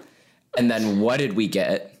Conga. And then what did we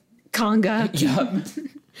get? Conga. Yep.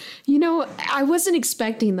 You know, I wasn't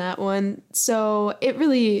expecting that one, so it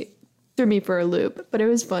really threw me for a loop, but it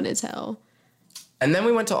was fun as hell. And then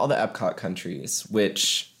we went to all the Epcot countries,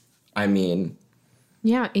 which, I mean...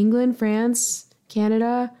 Yeah, England, France,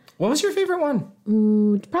 Canada. What was your favorite one?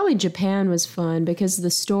 Ooh, probably Japan was fun because of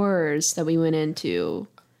the stores that we went into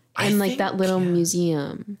and like that little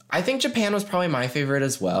museum. I think Japan was probably my favorite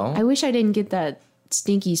as well. I wish I didn't get that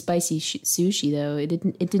stinky spicy sushi though. It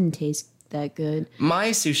didn't taste that good. My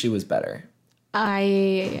sushi was better.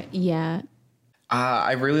 I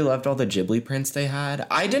really loved all the Ghibli prints they had.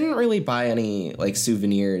 I didn't really buy any like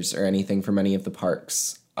souvenirs or anything from any of the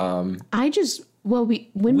parks. We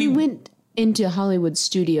went into Hollywood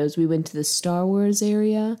Studios, we went to the Star Wars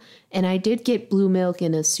area, and I did get blue milk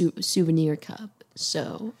in a souvenir cup.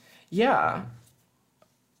 So yeah.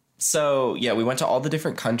 So yeah, we went to all the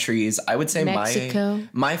different countries. I would say Mexico.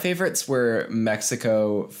 my favorites were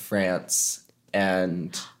Mexico, France,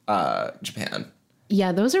 and Japan.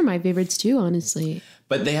 Yeah, those are my favorites too, honestly.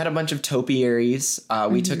 But they had a bunch of topiaries.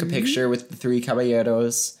 We took a picture with the 3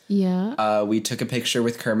 caballeros. Yeah. We took a picture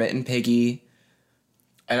with Kermit and Piggy.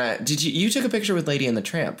 And you took a picture with Lady and the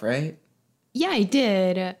Tramp, right? Yeah, I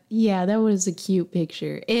did. Yeah, that was a cute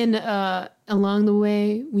picture. And along the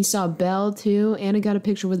way, we saw Belle too. Anna got a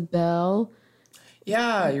picture with Belle.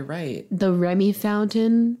 Yeah, you're right. The Remy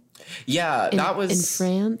fountain. Yeah, that was in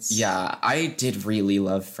France. Yeah, I did really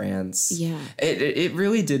love France. Yeah, it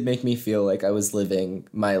really did make me feel like I was living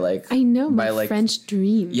my my French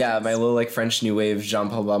dream. Yeah, my little like French New Wave,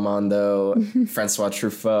 Jean-Paul Belmondo, Francois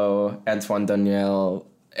Truffaut, Antoine Daniel,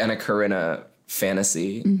 Anna Karenina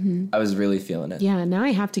fantasy. I was really feeling it. Yeah, now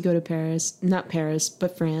I have to go to Paris. Not Paris,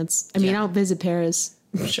 but France. I mean, I'll visit Paris.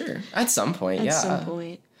 Sure, at some point. At some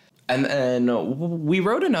point. And then we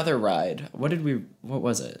rode another ride. What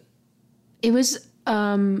was it? It was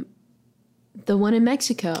the one in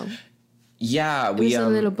Mexico. Yeah, it was a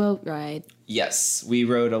little boat ride. Yes, we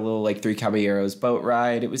rode a little like 3 Caballeros boat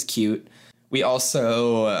ride. It was cute. We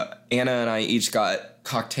also Anna and I each got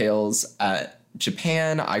cocktails at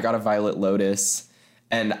Japan. I got a Violet Lotus.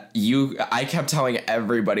 And I kept telling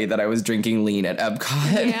everybody that I was drinking lean at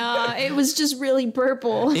Epcot. Yeah, it was just really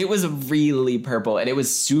purple. It was really purple, and it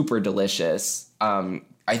was super delicious. I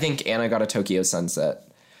think Anna got a Tokyo Sunset.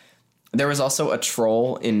 There was also a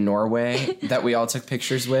troll in Norway that we all took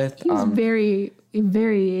pictures with. He was very,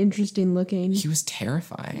 very interesting looking. He was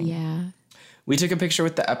terrifying. Yeah. We took a picture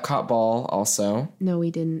with the Epcot ball also. No,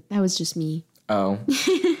 we didn't. That was just me. Oh.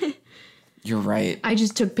 You're right. I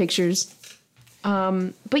just took pictures.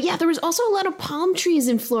 But yeah, there was also a lot of palm trees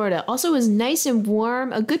in Florida. Also, it was nice and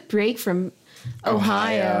warm. A good break from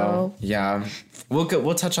Ohio. Yeah.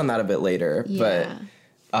 We'll touch on that a bit later. Yeah.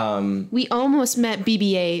 But we almost met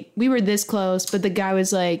BB-8. We were this close, but the guy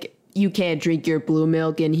was like, "You can't drink your blue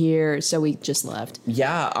milk in here," so we just left.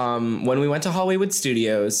 Yeah, when we went to Hollywood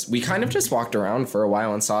Studios, we kind of just walked around for a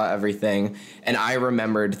while and saw everything. And I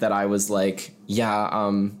remembered that I was like,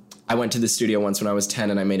 I went to the studio once when I was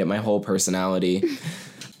 10 and I made it my whole personality.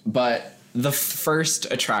 But the first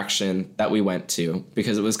attraction that we went to,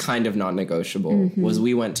 because it was kind of non-negotiable, was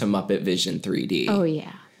we went to Muppet Vision 3D. Oh,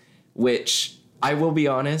 yeah. Which, I will be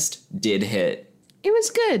honest, did hit. It was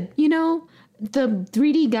good. You know, the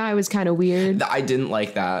 3D guy was kind of weird. I didn't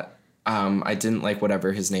like that. I didn't like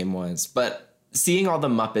whatever his name was. But seeing all the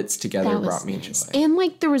Muppets together brought me joy. And,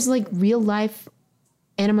 like, there was, like, real-life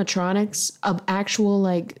animatronics of actual,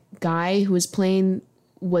 like, guy who was playing,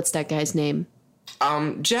 what's that guy's name?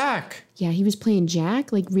 Jack. Yeah, he was playing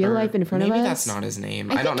Jack, like real life in front of us. Maybe that's not his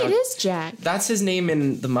name. I don't know. It is Jack. That's his name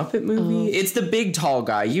in the Muppet movie. Oh. It's the big tall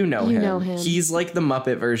guy. You know him. He's like the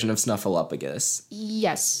Muppet version of Snuffleupagus.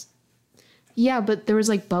 Yes. Yeah, but there was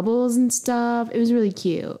like bubbles and stuff. It was really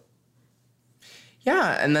cute.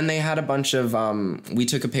 Yeah, and then they had a bunch of, we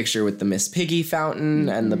took a picture with the Miss Piggy fountain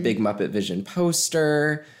and the big Muppet Vision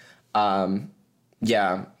poster.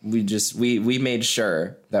 Yeah, we made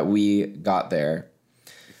sure that we got there.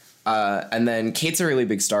 And then Kate's a really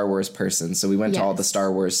big Star Wars person, so we went to all the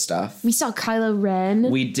Star Wars stuff. We saw Kylo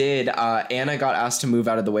Ren. We did. Anna got asked to move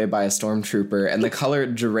out of the way by a stormtrooper, and the color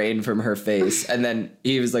drained from her face. And then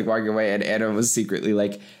he was like walking away, and Anna was secretly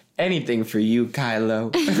like, anything for you,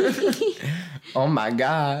 Kylo. Oh my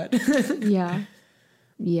God. Yeah.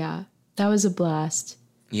 Yeah. That was a blast.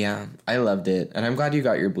 Yeah, I loved it. And I'm glad you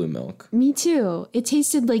got your blue milk. Me too. It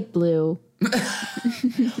tasted like blue.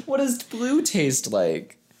 What does blue taste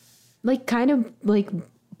like? Like kind of like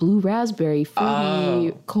blue raspberry,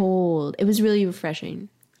 fruity, cold. It was really refreshing.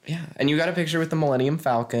 Yeah. And you got a picture with the Millennium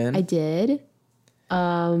Falcon. I did.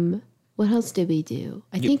 What else did we do?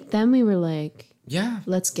 I think then we were like, yeah,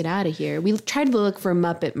 let's get out of here. We tried to look for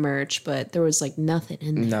Muppet merch, but there was like nothing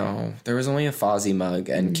in there. No, there was only a Fozzie mug,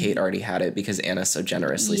 and Kate already had it because Anna so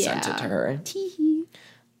generously sent it to her. Tee-hee.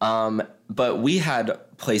 But we had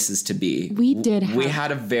places to be. We did. We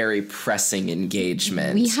had a very pressing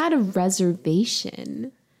engagement. We had a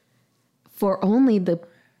reservation for only the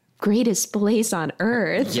greatest place on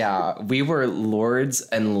earth. Yeah, we were lords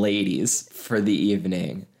and ladies for the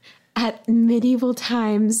evening. At Medieval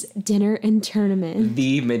Times Dinner and Tournament.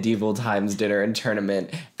 The Medieval Times Dinner and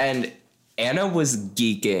Tournament. And Anna was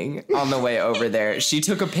geeking on the way over there. She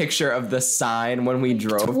took a picture of the sign when we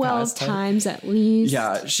drove 12 times at least.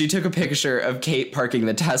 Yeah, she took a picture of Kate parking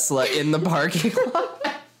the Tesla in the parking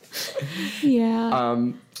lot.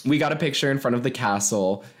 Yeah. We got a picture in front of the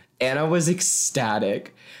castle. Anna was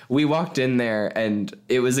ecstatic. We walked in there and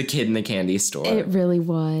it was a kid in the candy store. It really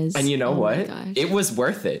was. And you know what? It was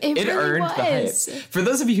worth it. It really earned the hype. For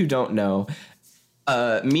those of you who don't know,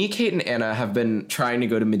 me, Kate, and Anna have been trying to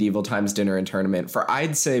go to Medieval Times Dinner and Tournament for,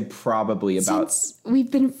 I'd say, probably about... Since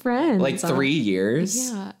we've been friends. Like 3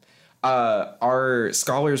 years. Yeah. Our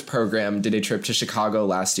scholars program did a trip to Chicago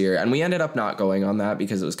last year, and we ended up not going on that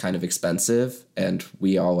because it was kind of expensive, and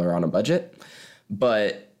we all are on a budget.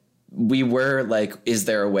 But we were like, is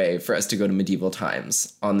there a way for us to go to Medieval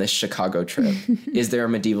Times on this Chicago trip? Is there a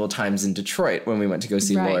Medieval Times in Detroit when we went to go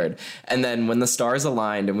see Lord? And then when the stars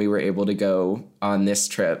aligned and we were able to go on this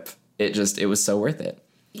trip, it was so worth it.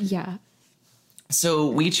 Yeah. So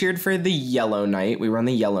we cheered for the Yellow Knight. We were on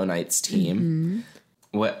the Yellow Knights team. Mm-hmm.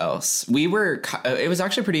 What else? It was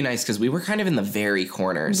actually pretty nice because we were kind of in the very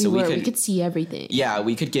corner. We could see everything. Yeah,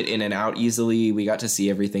 we could get in and out easily. We got to see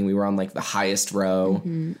everything. We were on like the highest row.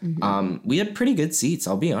 Mm-hmm, mm-hmm. We had pretty good seats,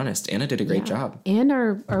 I'll be honest. Anna did a great job. And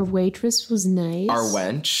our waitress was nice. Our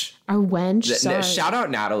wench. Shout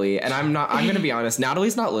out Natalie. And I'm going to be honest.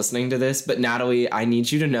 Natalie's not listening to this, but Natalie, I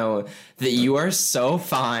need you to know that you are so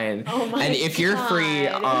fine. Oh my And if you're free,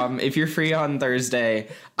 if you're free on Thursday,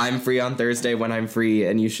 I'm free on Thursday when I'm free,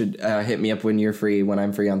 and you should hit me up when you're free when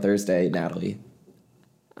I'm free on Thursday, Natalie.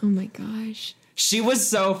 Oh my gosh. She was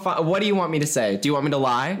so fun. What do you want me to say? Do you want me to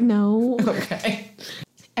lie? No. Okay.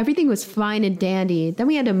 Everything was fine and dandy. Then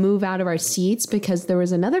we had to move out of our seats because there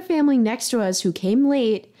was another family next to us who came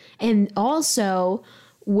late and also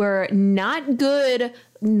were not good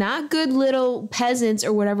little peasants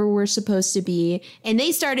or whatever we're supposed to be. And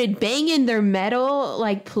they started banging their metal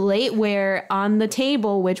like plateware on the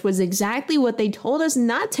table, which was exactly what they told us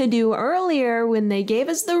not to do earlier when they gave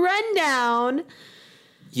us the rundown.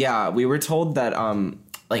 Yeah, we were told that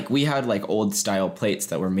like we had like old style plates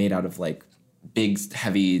that were made out of like big,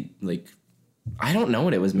 heavy, like, I don't know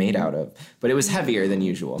what it was made out of, but it was heavier than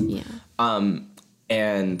usual. Yeah.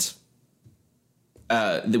 And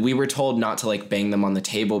we were told not to like bang them on the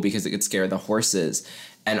table because it could scare the horses.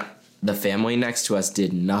 And the family next to us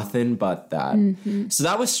did nothing but that. Mm-hmm. So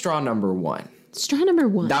that was straw number one.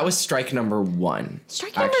 That was strike number one.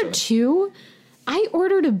 Strike number two, I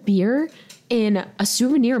ordered a beer in a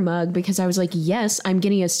souvenir mug because I was like, yes, I'm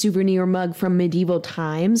getting a souvenir mug from Medieval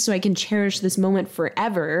Times so I can cherish this moment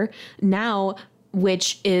forever now,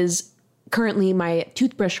 which is currently my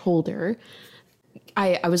toothbrush holder.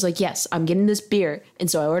 I was like, yes, I'm getting this beer. And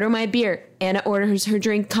so I order my beer. Anna orders her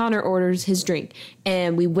drink. Connor orders his drink.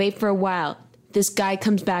 And we wait for a while. This guy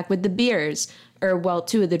comes back with the beers. Or, well,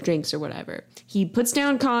 2 of the drinks or whatever. He puts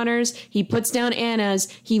down Connor's, he puts down Anna's,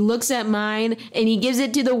 he looks at mine, and he gives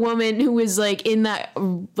it to the woman who was, like, in that,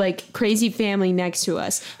 like, crazy family next to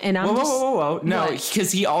us. And I'm whoa. No,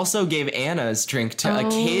 because he also gave Anna's drink to a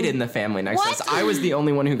kid in the family next to us. I was the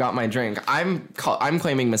only one who got my drink. I'm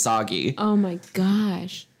claiming Misagi. Oh, my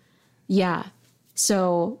gosh. Yeah.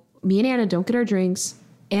 So, me and Anna don't get our drinks.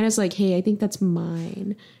 Anna's like, hey, I think that's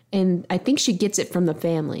mine. And I think she gets it from the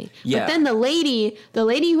family. Yeah. But then the lady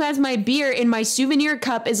who has my beer in my souvenir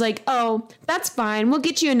cup is like, oh, that's fine. We'll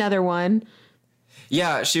get you another one.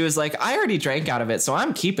 Yeah, she was like, I already drank out of it, so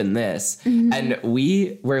I'm keeping this. And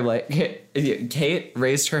we were like, Kate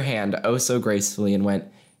raised her hand oh so gracefully and went,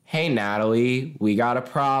 hey, Natalie, we got a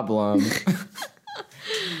problem.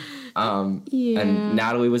 And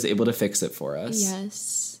Natalie was able to fix it for us.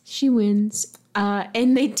 Yes, she wins.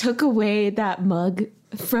 And they took away that mug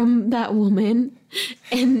from that woman,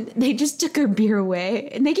 and they just took her beer away,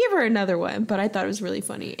 and they gave her another one, but I thought it was really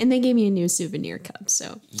funny. And they gave me a new souvenir cup,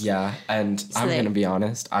 so. Yeah, and I'm going to be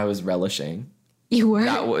honest, I was relishing You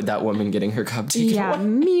were? that woman getting her cup taken Yeah, away.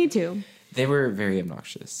 me too. They were very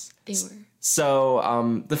obnoxious. They were.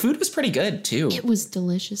 So the food was pretty good, too. It was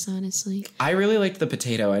delicious, honestly. I really liked the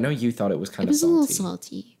potato. I know you thought it was kind It of was salty. a little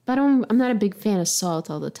salty, but I'm not a big fan of salt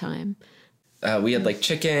all the time. We had like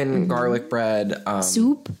chicken, garlic bread,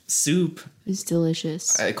 Soup soup, was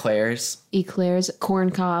delicious. eclairs, Eclairs,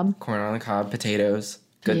 corn cob, corn on the cob, potatoes.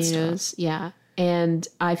 Good stuff. potatoes. Yeah. And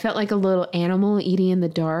I felt like a little animal eating in the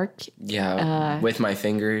dark Yeah, with my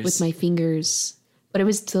fingers. with my fingers. But it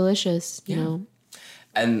was delicious, you know.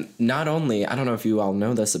 And not only, I don't know if you all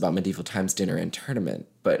know this about Medieval Times dinner and tournament,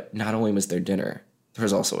 but not only was there dinner, there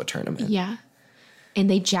was also a tournament. Yeah. And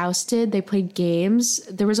they jousted, they played games.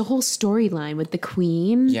 There was a whole storyline with the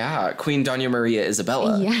queen. Yeah, Queen Doña Maria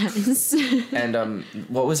Isabella. Yes. And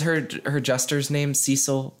what was her jester's name?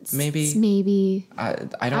 Cecil, maybe? Maybe. I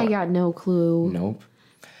I don't got no clue. Nope.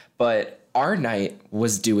 But our knight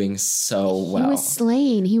was doing so well. He was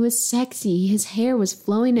slaying. He was sexy. His hair was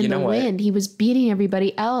flowing in the wind. He was beating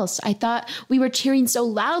everybody else. I thought we were cheering so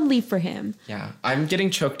loudly for him. Yeah. I'm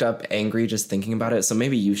getting choked up, angry just thinking about it, so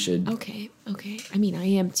maybe you should. Okay. I mean, I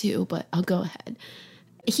am too, but I'll go ahead.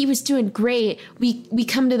 He was doing great. We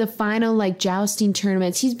come to the final like jousting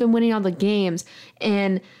tournaments. He's been winning all the games,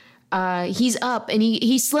 and he's up and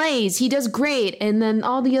he slays. He does great, and then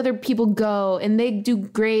all the other people go and they do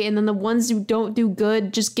great, and then the ones who don't do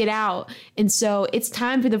good just get out. And so it's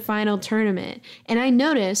time for the final tournament. And I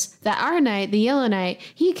notice that our knight, the Yellow Knight,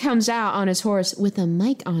 he comes out on his horse with a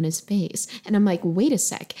mic on his face, and I'm like, wait a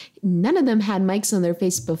sec. None of them had mics on their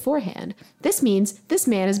face beforehand. This means this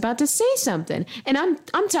man is about to say something. And I'm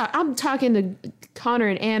talking to Connor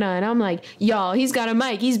and Anna, and I'm like, y'all, he's got a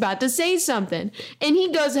mic. He's about to say something. And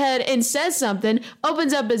he goes ahead and says something,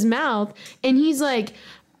 opens up his mouth, and he's like,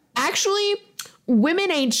 actually,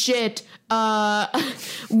 women ain't shit.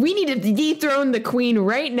 We need to dethrone the queen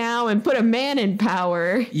right now and put a man in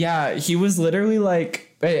power. Yeah, he was literally like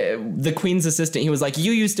the queen's assistant. He was like,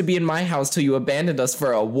 you used to be in my house till you abandoned us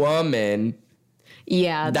for a woman.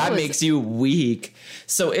 Yeah. That makes you weak.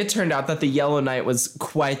 So it turned out that the Yellow Knight was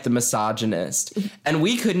quite the misogynist. And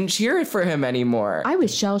we couldn't cheer for him anymore. I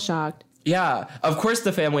was shell-shocked. Yeah. Of course,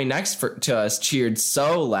 the family next to us cheered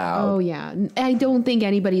so loud. Oh, yeah. I don't think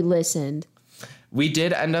anybody listened. We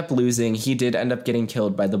did end up losing. He did end up getting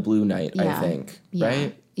killed by the Blue Knight, I think. Yeah.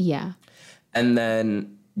 Right? Yeah. And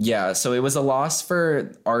then, yeah, so it was a loss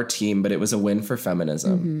for our team, but it was a win for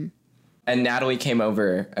feminism. Mm-hmm. And Natalie came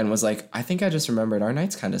over and was like, I think I just remembered our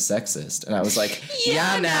knight's kind of sexist. And I was like,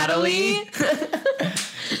 yeah, Natalie.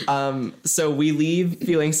 So we leave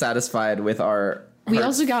feeling satisfied with our... We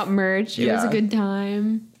also got merch. It was a good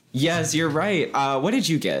time. Yes, you're right. What did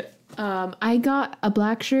you get? I got a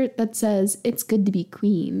black shirt that says, "It's good to be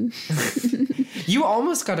queen." You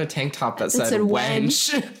almost got a tank top that said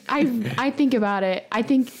wench. I think about it. I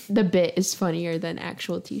think the bit is funnier than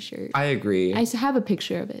actual t-shirt. I agree. I have a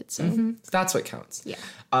picture of it, so. That's what counts. Yeah.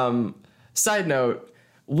 Side note,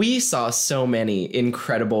 we saw so many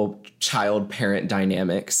incredible child-parent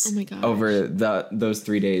dynamics over those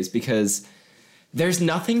 3 days because there's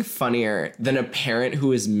nothing funnier than a parent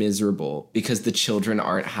who is miserable because the children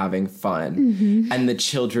aren't having fun and the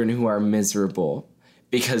children who are miserable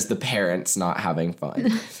because the parent's not having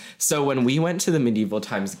fun. So when we went to the Medieval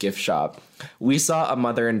Times gift shop, we saw a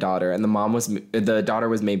mother and daughter, and the daughter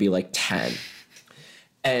was maybe like 10.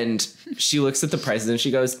 And she looks at the prices and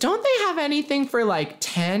she goes, don't they have anything for like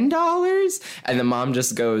 $10? And the mom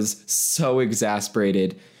just goes so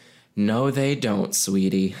exasperated, no, they don't,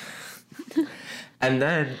 sweetie. And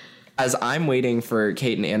then as I'm waiting for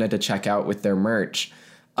Kate and Anna to check out with their merch,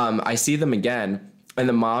 I see them again. And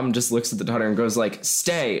the mom just looks at the daughter and goes like,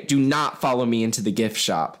 stay, do not follow me into the gift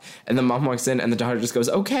shop. And the mom walks in and the daughter just goes,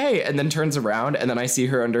 okay. And then turns around. And then I see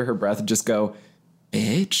her under her breath just go,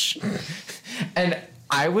 bitch. And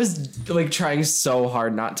I was like trying so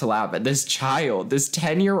hard not to laugh at this child, this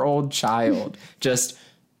 10-year-old child, just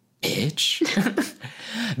bitch.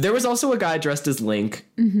 There was also a guy dressed as Link.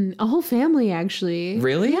 A whole family, actually.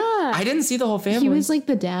 Really? Yeah. I didn't see the whole family. He was like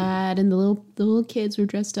the dad, and the little kids were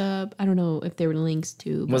dressed up. I don't know if they were Links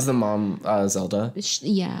too. Was the mom Zelda?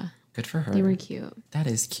 Yeah. Good for her. They were cute. That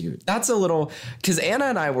is cute. That's a little, because Anna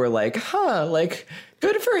and I were like, like,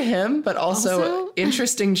 good for him, but also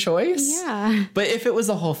interesting choice. Yeah. But if it was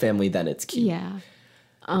a whole family, then it's cute. Yeah.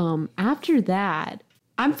 After that,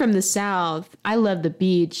 I'm from the South. I love the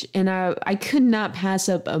beach, and I could not pass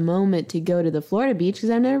up a moment to go to the Florida beach because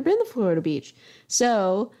I've never been to Florida beach.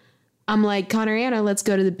 So I'm like, Connor, Anna, let's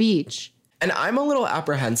go to the beach. And I'm a little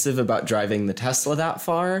apprehensive about driving the Tesla that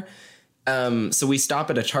far. So we stop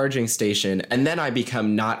at a charging station, and then I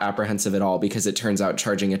become not apprehensive at all because it turns out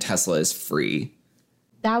charging a Tesla is free.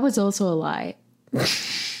 That was also a lie.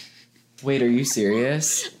 Wait, are you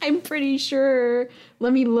serious? I'm pretty sure.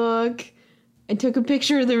 Let me look. I took a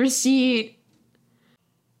picture of the receipt.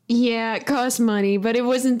 Yeah, it cost money, but it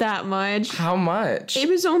wasn't that much. How much? It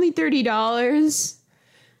was only $30.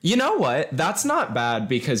 You know what? That's not bad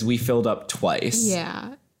because we filled up twice.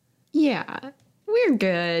 Yeah. Yeah. We're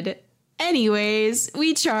good. Anyways,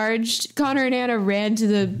 we charged. Connor and Anna ran to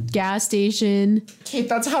the gas station. Kate,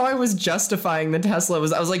 that's how I was justifying the Tesla. I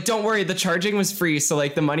was like, don't worry, the charging was free, so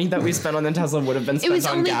like the money that we spent on the Tesla would have been spent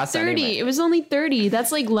on gas anyway. It was only 30.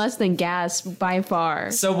 That's like less than gas by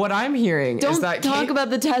far. So what I'm hearing is that Don't talk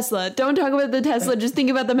about the Tesla. Don't talk about the Tesla. Just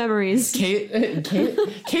think about the memories.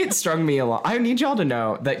 Kate strung me along. I need y'all to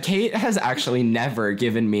know that Kate has actually never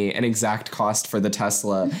given me an exact cost for the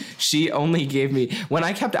Tesla. She only gave me, when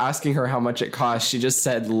I kept asking her how much it cost, she just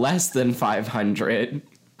said less than 500.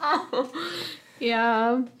 Oh,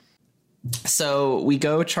 yeah. So we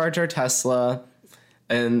go charge our Tesla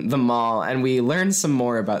in the mall, and we learn some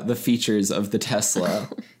more about the features of the Tesla.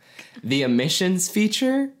 The emissions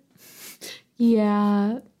feature.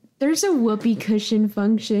 Yeah. There's a whoopee cushion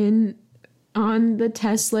function on the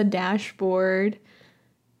Tesla dashboard.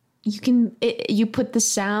 You put the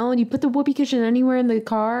sound, you put the whoopee cushion anywhere in the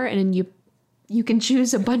car, and then you can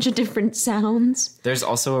choose a bunch of different sounds. There's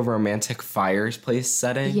also a romantic fireplace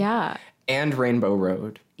setting. Yeah. And Rainbow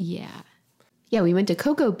Road. Yeah. Yeah, we went to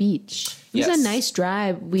Cocoa Beach. It was a nice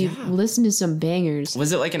drive. We listened to some bangers.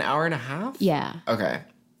 Was it like an hour and a half? Yeah. Okay.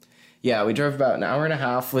 Yeah, we drove about an hour and a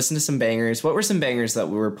half, listened to some bangers. What were some bangers that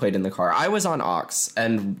were played in the car? I was on aux,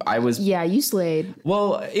 and I was... Yeah, you slayed.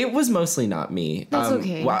 Well, it was mostly not me. That's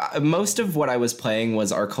okay. Most of what I was playing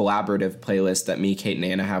was our collaborative playlist that me, Kate, and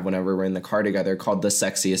Anna have whenever we're in the car together called The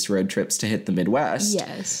Sexiest Road Trips to Hit the Midwest.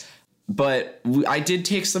 Yes. But I did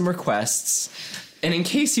take some requests. And in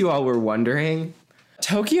case you all were wondering,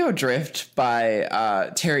 Tokyo Drift by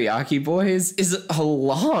Teriyaki Boys is a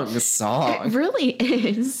long song. It really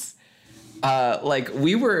is. Like,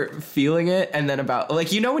 we were feeling it, and then about,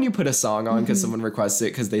 like, you know when you put a song on because someone requests it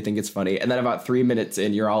because they think it's funny, and then about 3 minutes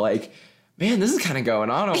in, you're all like, man, this is kind of going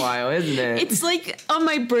on a while, isn't it? It's like on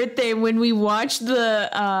my birthday when we watched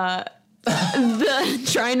the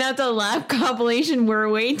Try Not to Laugh compilation were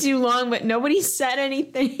way too long, but nobody said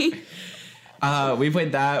anything. We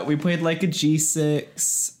played that. We played, like, a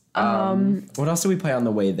G6. What else did we play on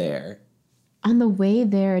the way there? On the way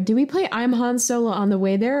there, did we play I'm Han Solo on the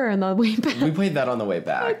way there or on the way back? We played that on the way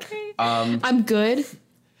back. Okay. I'm Good.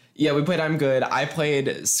 Yeah, we played I'm Good. I played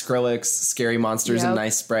Skrillex, Scary Monsters and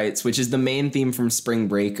Nice Sprites, which is the main theme from Spring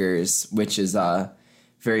Breakers, which is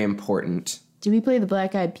very important. Did we play the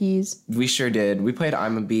Black Eyed Peas? We sure did. We played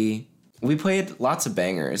I'm a Bee. We played lots of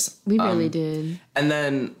bangers. We really did. And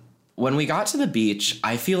then when we got to the beach,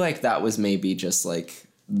 I feel like that was maybe just like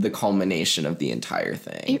the culmination of the entire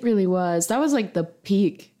thing. It really was. That was like the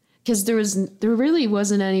peak. Because there really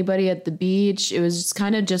wasn't anybody at the beach. It was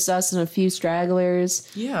kind of just us and a few stragglers.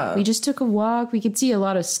 Yeah. We just took a walk. We could see a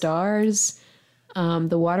lot of stars.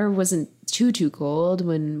 The water wasn't too cold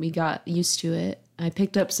when we got used to it. I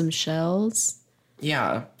picked up some shells.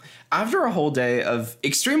 Yeah. After a whole day of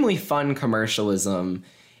extremely fun commercialism,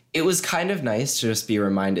 it was kind of nice to just be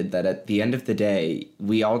reminded that at the end of the day,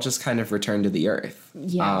 we all just kind of return to the earth.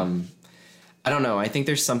 Yeah. I don't know. I think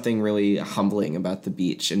there's something really humbling about the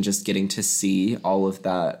beach and just getting to see all of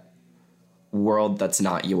that world that's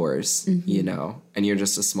not yours, you know, and you're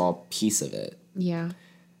just a small piece of it. Yeah.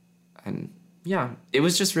 And yeah, it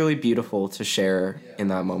was just really beautiful to share in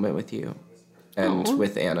that moment with you and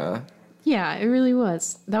with Anna. Yeah, it really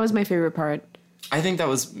was. That was my favorite part. I think that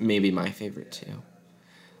was maybe my favorite too.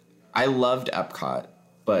 I loved Epcot,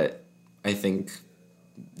 but I think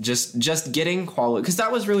just getting quality, because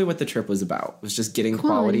that was really what the trip was about, was just getting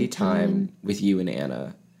quality time with you and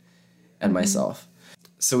Anna and myself.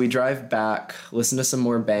 So we drive back, listen to some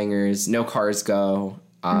more bangers, No Cars Go,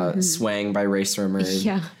 Swang by Ray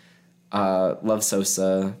Sremmurd, Love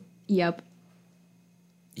Sosa. Yep.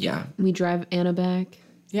 Yeah. We drive Anna back.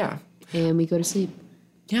 Yeah. And we go to sleep.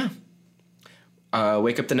 Yeah.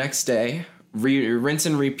 Wake up the next day. rinse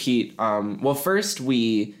and repeat. Well, first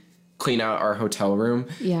we clean out our hotel room.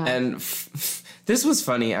 Yeah. And this was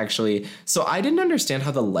funny, actually. So I didn't understand how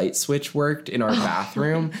the light switch worked in our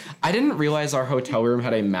bathroom. I didn't realize our hotel room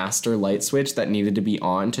had a master light switch that needed to be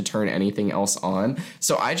on to turn anything else on.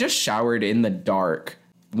 So I just showered in the dark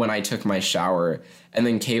when I took my shower. And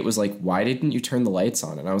then Kate was like, why didn't you turn the lights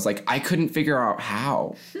on? And I was like, I couldn't figure out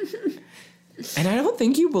how. And I don't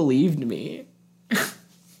think you believed me.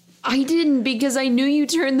 I didn't, because I knew you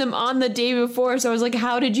turned them on the day before. So I was like,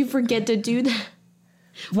 how did you forget to do that?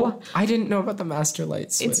 Well, I didn't know about the master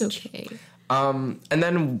light switch. It's okay. And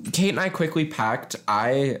then Kate and I quickly packed.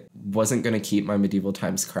 I wasn't going to keep my medieval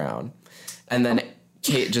times crown. And then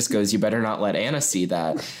Kate just goes, you better not let Anna see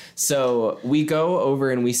that. So we go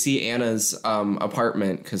over and we see Anna's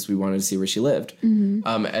apartment because we wanted to see where she lived.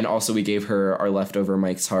 Mm-hmm. And also we gave her our leftover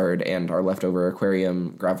Mike's Hard and our leftover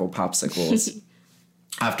aquarium gravel popsicles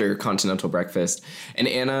after continental breakfast. And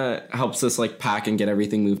Anna helps us like pack and get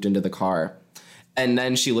everything moved into the car. And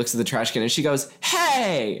then she looks at the trash can and she goes,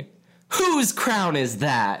 hey, whose crown is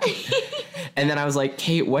that? And then I was like,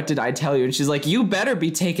 Kate, what did I tell you? And she's like, you better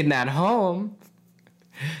be taking that home.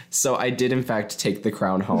 So I did, in fact, take the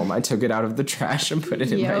crown home. I took it out of the trash and put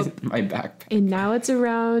it in my backpack. And now it's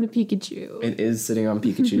around Pikachu. It is sitting on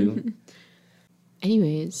Pikachu.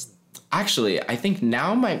 Anyways. Actually, I think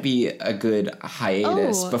now might be a good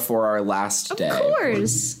hiatus before our last day. Of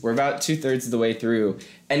course. We're about 2/3 of the way through.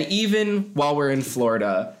 And even while we're in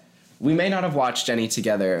Florida, we may not have watched any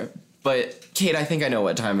together. But, Kate, I think I know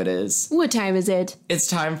what time it is. What time is it? It's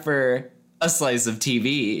time for a slice of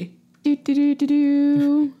TV. Do, do, do, do,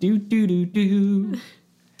 do. Do, do, do, do.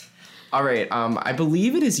 All right, I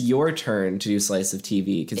believe it is your turn to do Slice of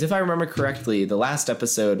TV, because if I remember correctly, the last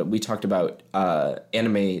episode we talked about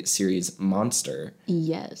anime series Monster.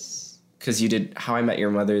 Yes. Because you did How I Met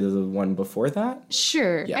Your Mother, the one before that?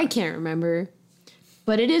 Sure, Yeah. I can't remember.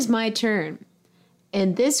 But it is my turn.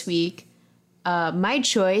 And this week, my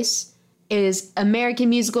choice is American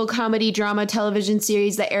musical comedy drama television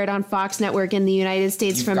series that aired on Fox Network in the United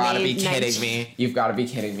States You've from got to May be kidding me. You've got to be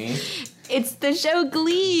kidding me. It's the show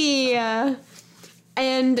Glee.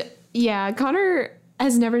 And yeah, Connor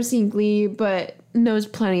has never seen Glee, but knows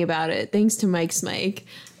plenty about it, thanks to Mike's Mike.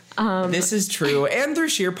 This is true. And through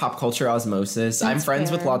sheer pop culture osmosis, I'm friends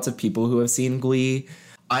with fair. lots of people who have seen Glee.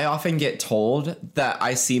 I often get told that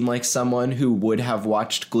I seem like someone who would have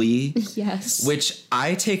watched Glee. Yes. Which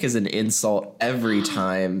I take as an insult every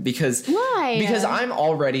time because Why? Because I'm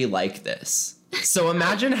already like this. So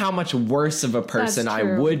imagine how much worse of a person I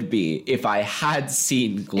true. would be if I had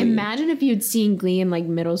seen Glee. Imagine if you'd seen Glee in like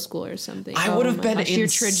middle school or something. I would have my been gosh, your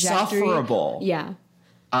trajectory. insufferable. Yeah.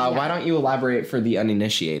 Why don't you elaborate for the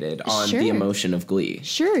uninitiated on Sure. the emotion of Glee?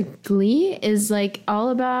 Sure. Glee is like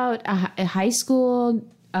all about a high school.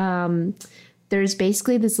 There's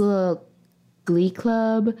basically this little Glee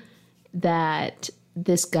club that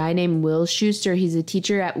this guy named Will Schuester, he's a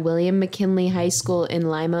teacher at William McKinley High School in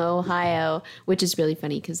Lima, Ohio, which is really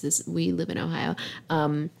funny because we live in Ohio.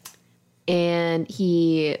 And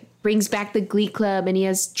he brings back the Glee Club, and he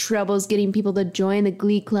has troubles getting people to join the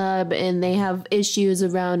Glee Club, and they have issues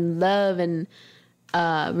around love and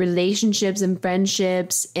relationships and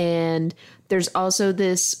friendships. And there's also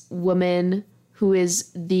this woman who is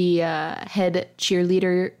the head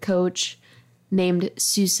cheerleader coach named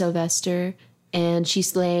Sue Sylvester, and she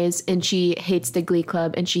slays, and she hates the Glee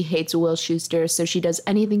Club, and she hates Will Schuester, so she does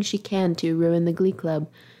anything she can to ruin the Glee Club.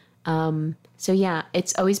 So yeah,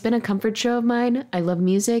 it's always been a comfort show of mine. I love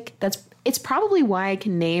music. It's probably why I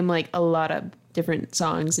can name like a lot of different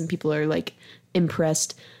songs, and people are like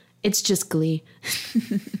impressed. It's just Glee.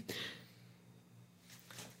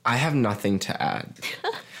 I have nothing to add.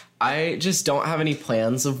 I just don't have any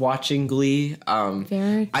plans of watching Glee.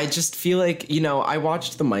 Fair. I just feel like, I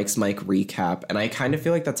watched the Mike's Mike recap, and I kind of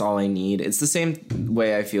feel like that's all I need. It's the same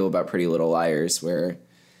way I feel about Pretty Little Liars, where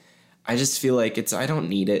I just feel like I don't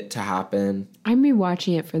need it to happen. I'm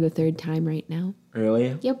rewatching it for the third time right now.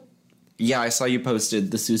 Really? Yep. Yeah, I saw you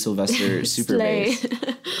posted the Sue Sylvester Super Slay. Bass.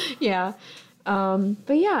 Yeah.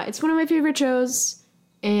 But yeah, it's one of my favorite shows,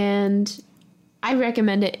 and I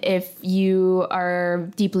recommend it if you are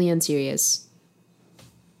deeply unserious.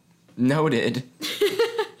 Noted.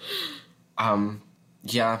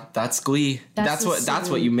 Yeah, that's Glee. That's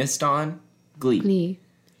what you missed on. Glee. Glee.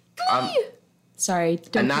 Sorry.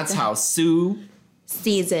 Don't And that's how Sue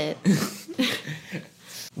sees it.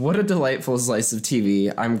 What a delightful slice of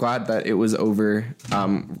TV. I'm glad that it was over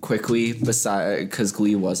quickly, because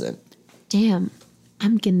Glee wasn't. Damn,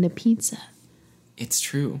 I'm getting a pizza. It's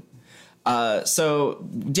true. So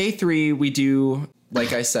day 3, we do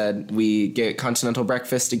Like I said, we get continental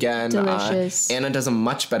breakfast again. Delicious. Anna does a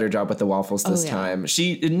much better job with the waffles this yeah. time.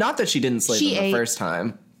 Not that she didn't slay them the first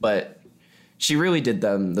time, but she really did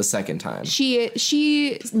them the second time.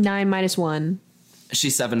 She 9 minus 1.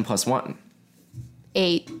 She's 7 plus 1.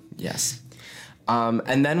 8. Yes.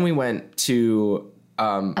 And then we went to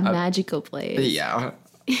a magical place. Yeah.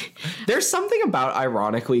 There's something about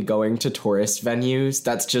ironically going to tourist venues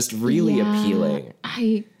that's just really appealing.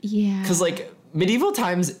 Because like medieval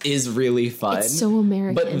times is really fun. It's so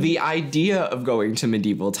American. But the idea of going to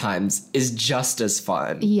medieval times is just as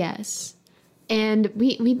fun. Yes. And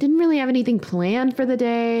we didn't really have anything planned for the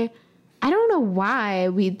day. I don't know why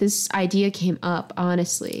this idea came up,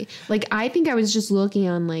 honestly. Like, I think I was just looking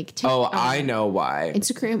on, like... I know why.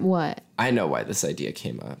 Instagram, what? I know why this idea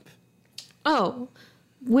came up. Oh,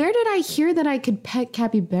 where did I hear that I could pet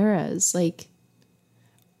capybaras? Like...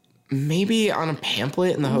 Maybe on a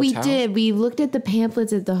pamphlet in the hotel? We did. We looked at the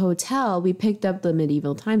pamphlets at the hotel. We picked up the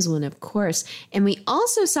Medieval Times one, of course. And we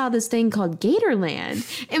also saw this thing called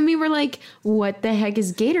Gatorland. And we were like, what the heck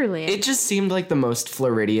is Gatorland? It just seemed like the most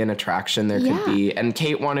Floridian attraction there could be. And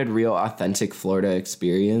Kate wanted real, authentic Florida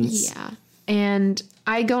experience. Yeah. And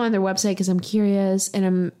I go on their website because I'm curious. And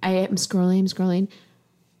I'm scrolling.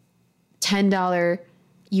 $10,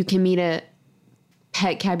 you can meet a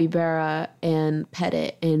pet capybara and pet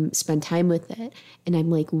it and spend time with it. And I'm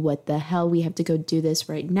like, what the hell? We have to go do this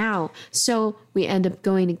right now. So we end up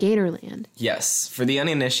going to Gatorland. Yes. For the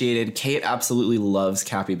uninitiated, Kate absolutely loves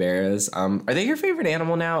capybaras. Are they your favorite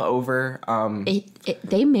animal now over...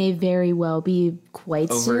 They may very well be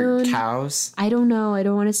quite over soon. Cows? I don't know. I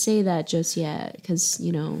don't want to say that just yet because,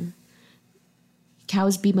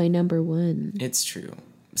 cows be my number one. It's true.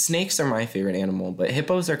 Snakes are my favorite animal, but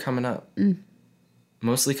hippos are coming up.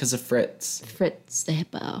 Mostly because of Fritz. Fritz the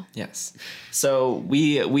hippo. Yes. So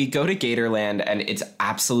we go to Gatorland, and it's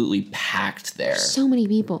absolutely packed there. So many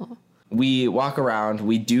people. We walk around.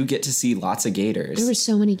 We do get to see lots of gators. There were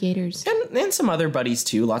so many gators. And some other buddies,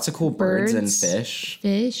 too. Lots of cool birds and fish.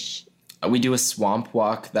 We do a swamp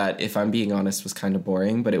walk that, if I'm being honest, was kind of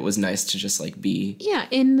boring, but it was nice to just, be... Yeah,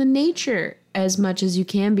 in the nature as much as you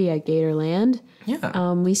can be at Gatorland.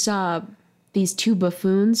 Yeah. We saw... these 2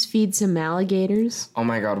 buffoons feed some alligators. Oh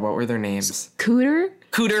my god, what were their names? Cooter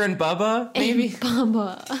and Bubba, maybe? And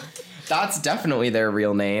Bubba. That's definitely their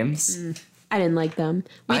real names. I didn't like them.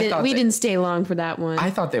 We didn't stay long for that one. I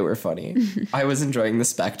thought they were funny. I was enjoying the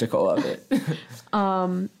spectacle of it.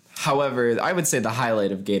 However, I would say the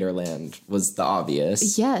highlight of Gatorland was the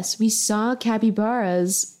obvious. Yes, we saw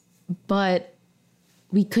capybaras, but...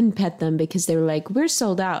 we couldn't pet them because they were like, we're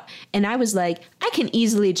sold out. And I was like, I can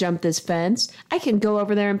easily jump this fence. I can go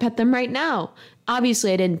over there and pet them right now.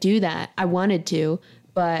 Obviously, I didn't do that. I wanted to,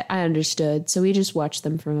 but I understood. So we just watched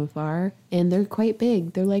them from afar. And they're quite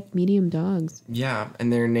big. They're like medium dogs. Yeah,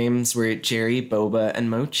 and their names were Jerry, Boba, and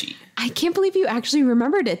Mochi. I can't believe you actually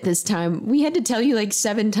remembered it this time. We had to tell you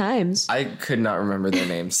 7 times. I could not remember their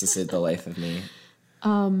names to save the life of me.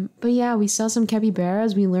 But yeah, we saw some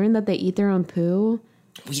capybaras. We learned that they eat their own poo.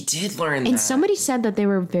 We did learn that. And somebody said that they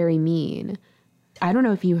were very mean. I don't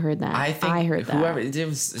know if you heard that. I heard that.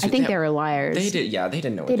 I think they were liars. They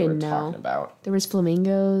didn't know what they were talking about. There was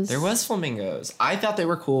flamingos. There was flamingos. I thought they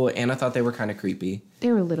were cool. Anna thought they were kind of creepy.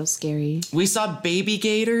 They were a little scary. We saw baby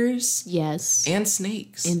gators. Yes. And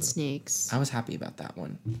snakes. I was happy about that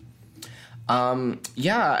one.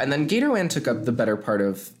 Yeah, and then Gatorland took up the better part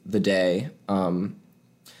of the day.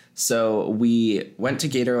 So we went to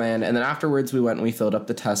Gatorland, and then afterwards we went and we filled up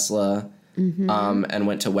the Tesla, and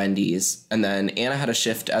went to Wendy's. And then Anna had a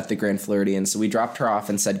shift at the Grand Floridian, so we dropped her off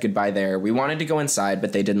and said goodbye there. We wanted to go inside,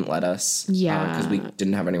 but they didn't let us. Yeah. Because we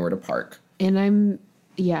didn't have anywhere to park. And I'm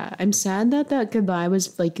sad that goodbye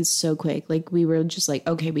was so quick. We were just like,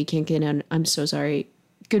 okay, we can't get in. I'm so sorry.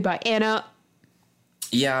 Goodbye, Anna.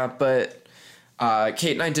 Yeah, but...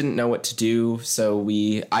 Kate and I didn't know what to do, so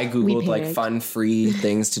I Googled fun, free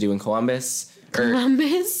things to do in Columbus.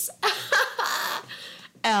 Columbus?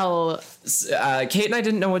 Kate and I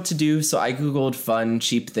didn't know what to do, so I Googled fun,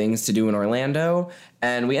 cheap things to do in Orlando,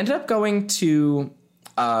 and we ended up going to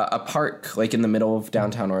a park in the middle of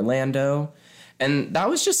downtown Orlando, and that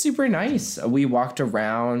was just super nice. We walked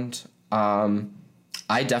around.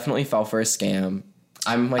 I definitely fell for a scam.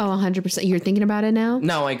 I'm 100%. You're thinking about it now?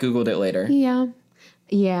 No, I Googled it later. Yeah.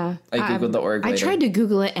 I Googled the org later. I tried to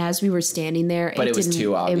Google it as we were standing there. But it was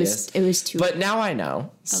too obvious. It was too But now I know,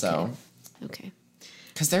 so. Okay.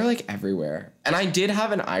 Because they're, everywhere. And I did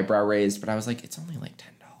have an eyebrow raised, but I was like, it's only,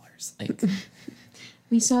 $10.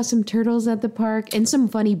 We saw some turtles at the park and some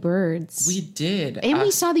funny birds. We did. And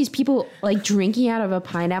we saw these people like drinking out of a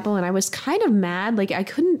pineapple, and I was kind of mad. Like I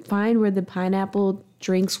couldn't find where the pineapple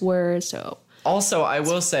drinks were, so. Also, I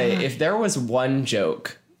will say, if there was one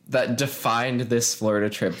joke that defined this Florida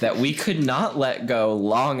trip that we could not let go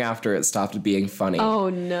long after it stopped being funny. Oh,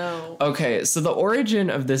 no. Okay, so the origin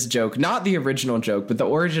of this joke, not the original joke, but the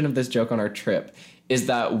origin of this joke on our trip is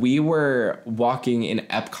that we were walking in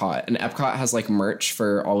Epcot, and Epcot has like merch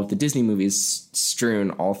for all of the Disney movies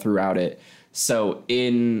strewn all throughout it. So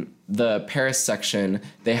in the Paris section,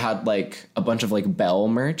 they had like a bunch of like Belle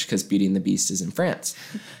merch because Beauty and the Beast is in France.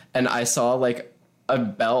 And I saw like a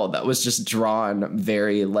Belle that was just drawn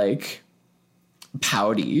very like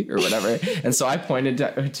pouty or whatever. And so I pointed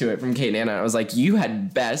to it from Kate and Anna. I was like, you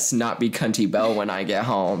had best not be cunty Belle when I get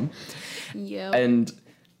home. Yep. And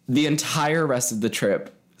the entire rest of the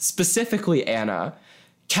trip, specifically Anna,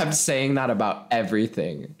 kept saying that about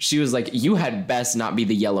everything. She was like, you had best not be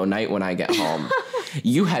the Yellow Knight when I get home.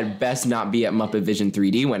 You had best not be at Muppet Vision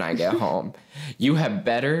 3D when I get home. You had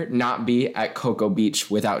better not be at Cocoa Beach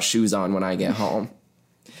without shoes on when I get home.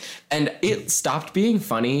 And it stopped being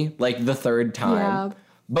funny like the third time. Yeah.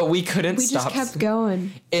 But we couldn't We stop. just kept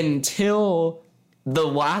going. Until the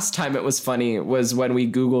last time it was funny was when we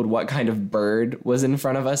Googled what kind of bird was in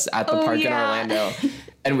front of us at the park in Orlando.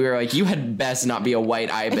 And we were like, you had best not be a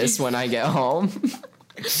white ibis when I get home.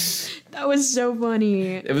 That was so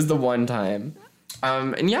funny. It was the one time.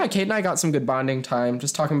 And yeah, Kate and I got some good bonding time,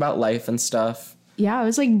 just talking about life and stuff. Yeah, it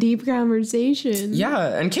was like deep conversation.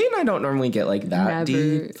 Yeah, and Kate and I don't normally get like that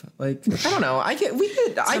Never. deep. Like, I don't know. I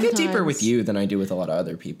get deeper with you than I do with a lot of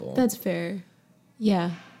other people. That's fair.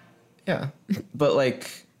 Yeah. Yeah. But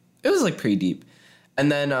like it was like pretty deep.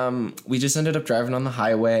 And then we just ended up driving on the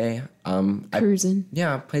highway. Cruising.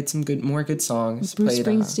 Played some more good songs. Bruce Played,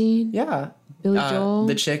 Springsteen. Yeah. Billy Joel.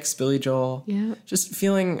 The Chicks, Billy Joel. Yeah. Just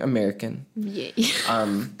feeling American. Yeah.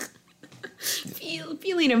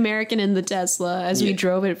 Feeling American in the Tesla as we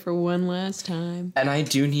drove it for one last time. And I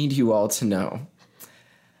do need you all to know,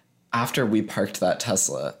 after we parked that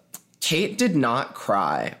Tesla, Kate did not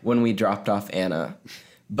cry when we dropped off Anna,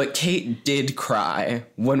 but Kate did cry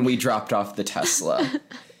when we dropped off the Tesla.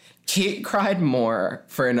 Kate cried more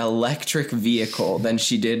for an electric vehicle than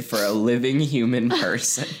she did for a living human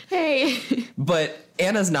person. Hey. But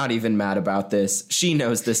Anna's not even mad about this. She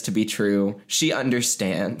knows this to be true. She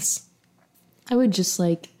understands. I would just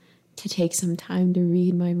like to take some time to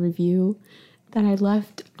read my review that I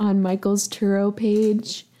left on Michael's Turo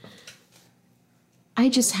page. I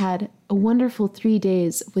just had a wonderful 3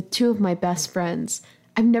 days with two of my best friends.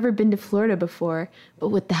 I've never been to Florida before, but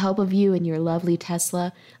with the help of you and your lovely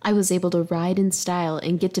Tesla, I was able to ride in style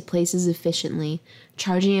and get to places efficiently.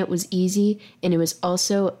 Charging it was easy, and it was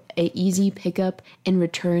also an easy pickup and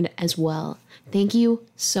return as well. Thank you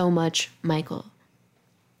so much, Michael.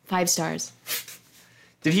 5 stars.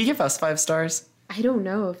 Did he give us 5 stars? I don't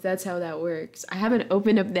know if that's how that works. I haven't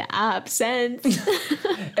opened up the app since.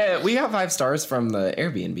 We got 5 stars from the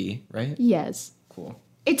Airbnb, right? Yes. Cool.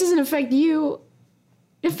 It doesn't affect you.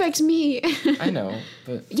 It affects me. I know,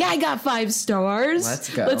 but... Yeah, I got 5 stars.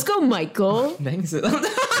 Let's go. Let's go, Michael. Thanks.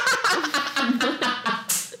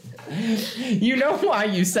 You know why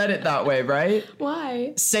you said it that way, right?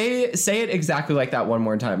 Why? Say it exactly like that one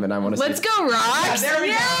more time, and I want to. Let's go, Rox. Yeah, there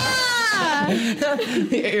we go.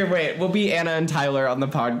 Here, wait, we'll be Anna and Tyler on the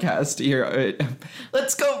podcast. Here,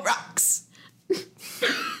 let's go, Rox.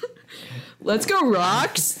 Let's go,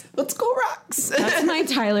 Rox. Let's go, Rox. That's my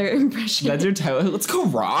Tyler impression. That's your Tyler. Let's go,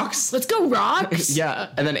 Rox. Let's go, Rox. Yeah,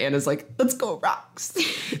 and then Anna's like, let's go, Rox.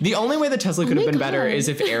 The only way the Tesla could have been better is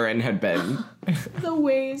if Aaron had been. The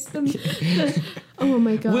ways. Oh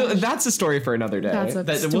my god. Well, that's a story for another day.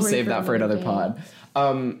 We'll save that for another pod.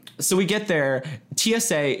 So we get there.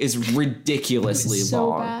 TSA is ridiculously so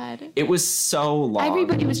long. Bad. It was so long.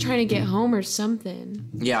 Everybody was trying to get home or something.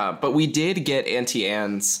 Yeah, but we did get Auntie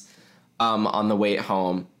Anne's on the way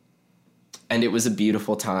home, and it was a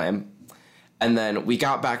beautiful time. And then we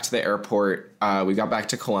got back to the airport. We got back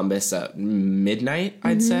to Columbus at midnight,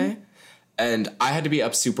 I'd say. And I had to be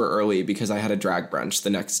up super early because I had a drag brunch the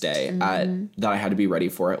next day that I had to be ready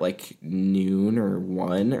for at like noon or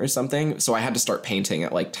 1 or something. So I had to start painting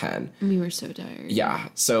at like 10. We were so tired. Yeah.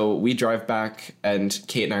 So we drive back, and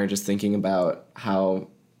Kate and I are just thinking about how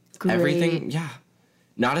everything,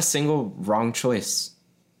 not a single wrong choice.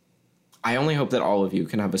 I only hope that all of you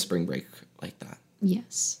can have a spring break like that.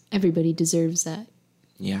 Yes. Everybody deserves that.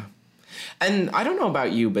 Yeah. And I don't know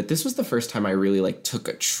about you, but this was the first time I really like took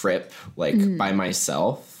a trip like by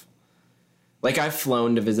myself. Like I've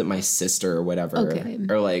flown to visit my sister or whatever. Okay.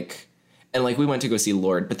 Or like, And like we went to go see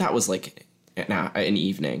Lord, but that was like an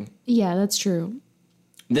evening. Yeah, that's true.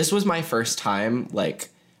 This was my first time like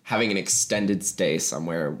having an extended stay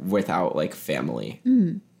somewhere without like family.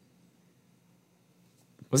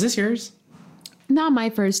 Was this yours? Not my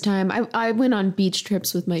first time. I went on beach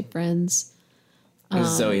trips with my friends. It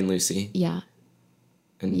was Zoe and Lucy. Yeah.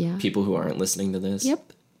 And people who aren't listening to this.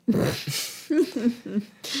 Yep.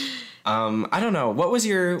 I don't know. What was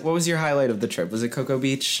your highlight of the trip? Was it Cocoa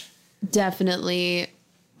Beach? Definitely.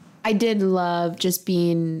 I did love just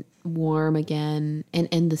being warm again and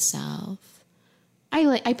in the South.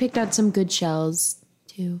 I picked out some good shells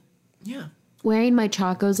too. Yeah. Wearing my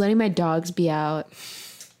chacos, letting my dogs be out.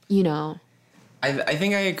 You know. I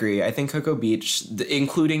think I agree. I think Cocoa Beach,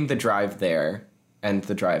 including the drive there and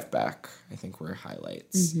the drive back, I think were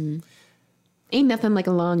highlights. Ain't nothing like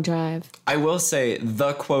a long drive. I will say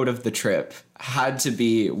the quote of the trip had to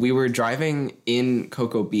be, we were driving in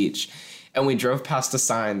Cocoa Beach and we drove past a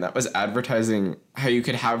sign that was advertising how you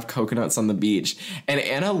could have coconuts on the beach. And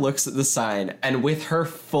Anna looks at the sign and with her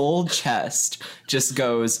full chest just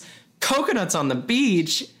goes, "Coconuts on the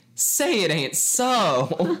beach? Say it ain't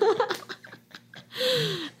so."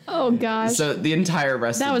 Oh gosh. So the entire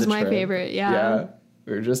rest of the trip. That was my favorite, yeah. Yeah.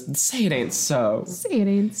 We were just, say it ain't so. Say it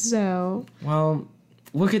ain't so. Well,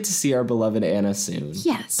 we'll get to see our beloved Anna soon.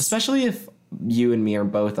 Yes. Especially if you and me are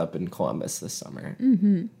both up in Columbus this summer.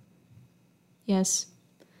 Yes.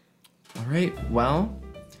 All right. Well,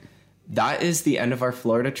 that is the end of our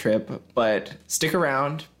Florida trip, but stick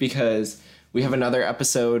around because we have another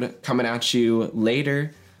episode coming at you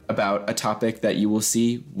later about a topic that you will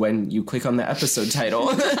see when you click on the episode title.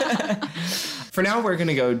 For now, we're going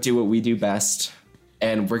to go do what we do best,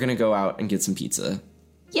 and we're going to go out and get some pizza.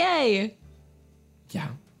 Yay. Yeah.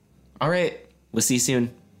 All right. We'll see you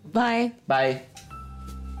soon. Bye. Bye.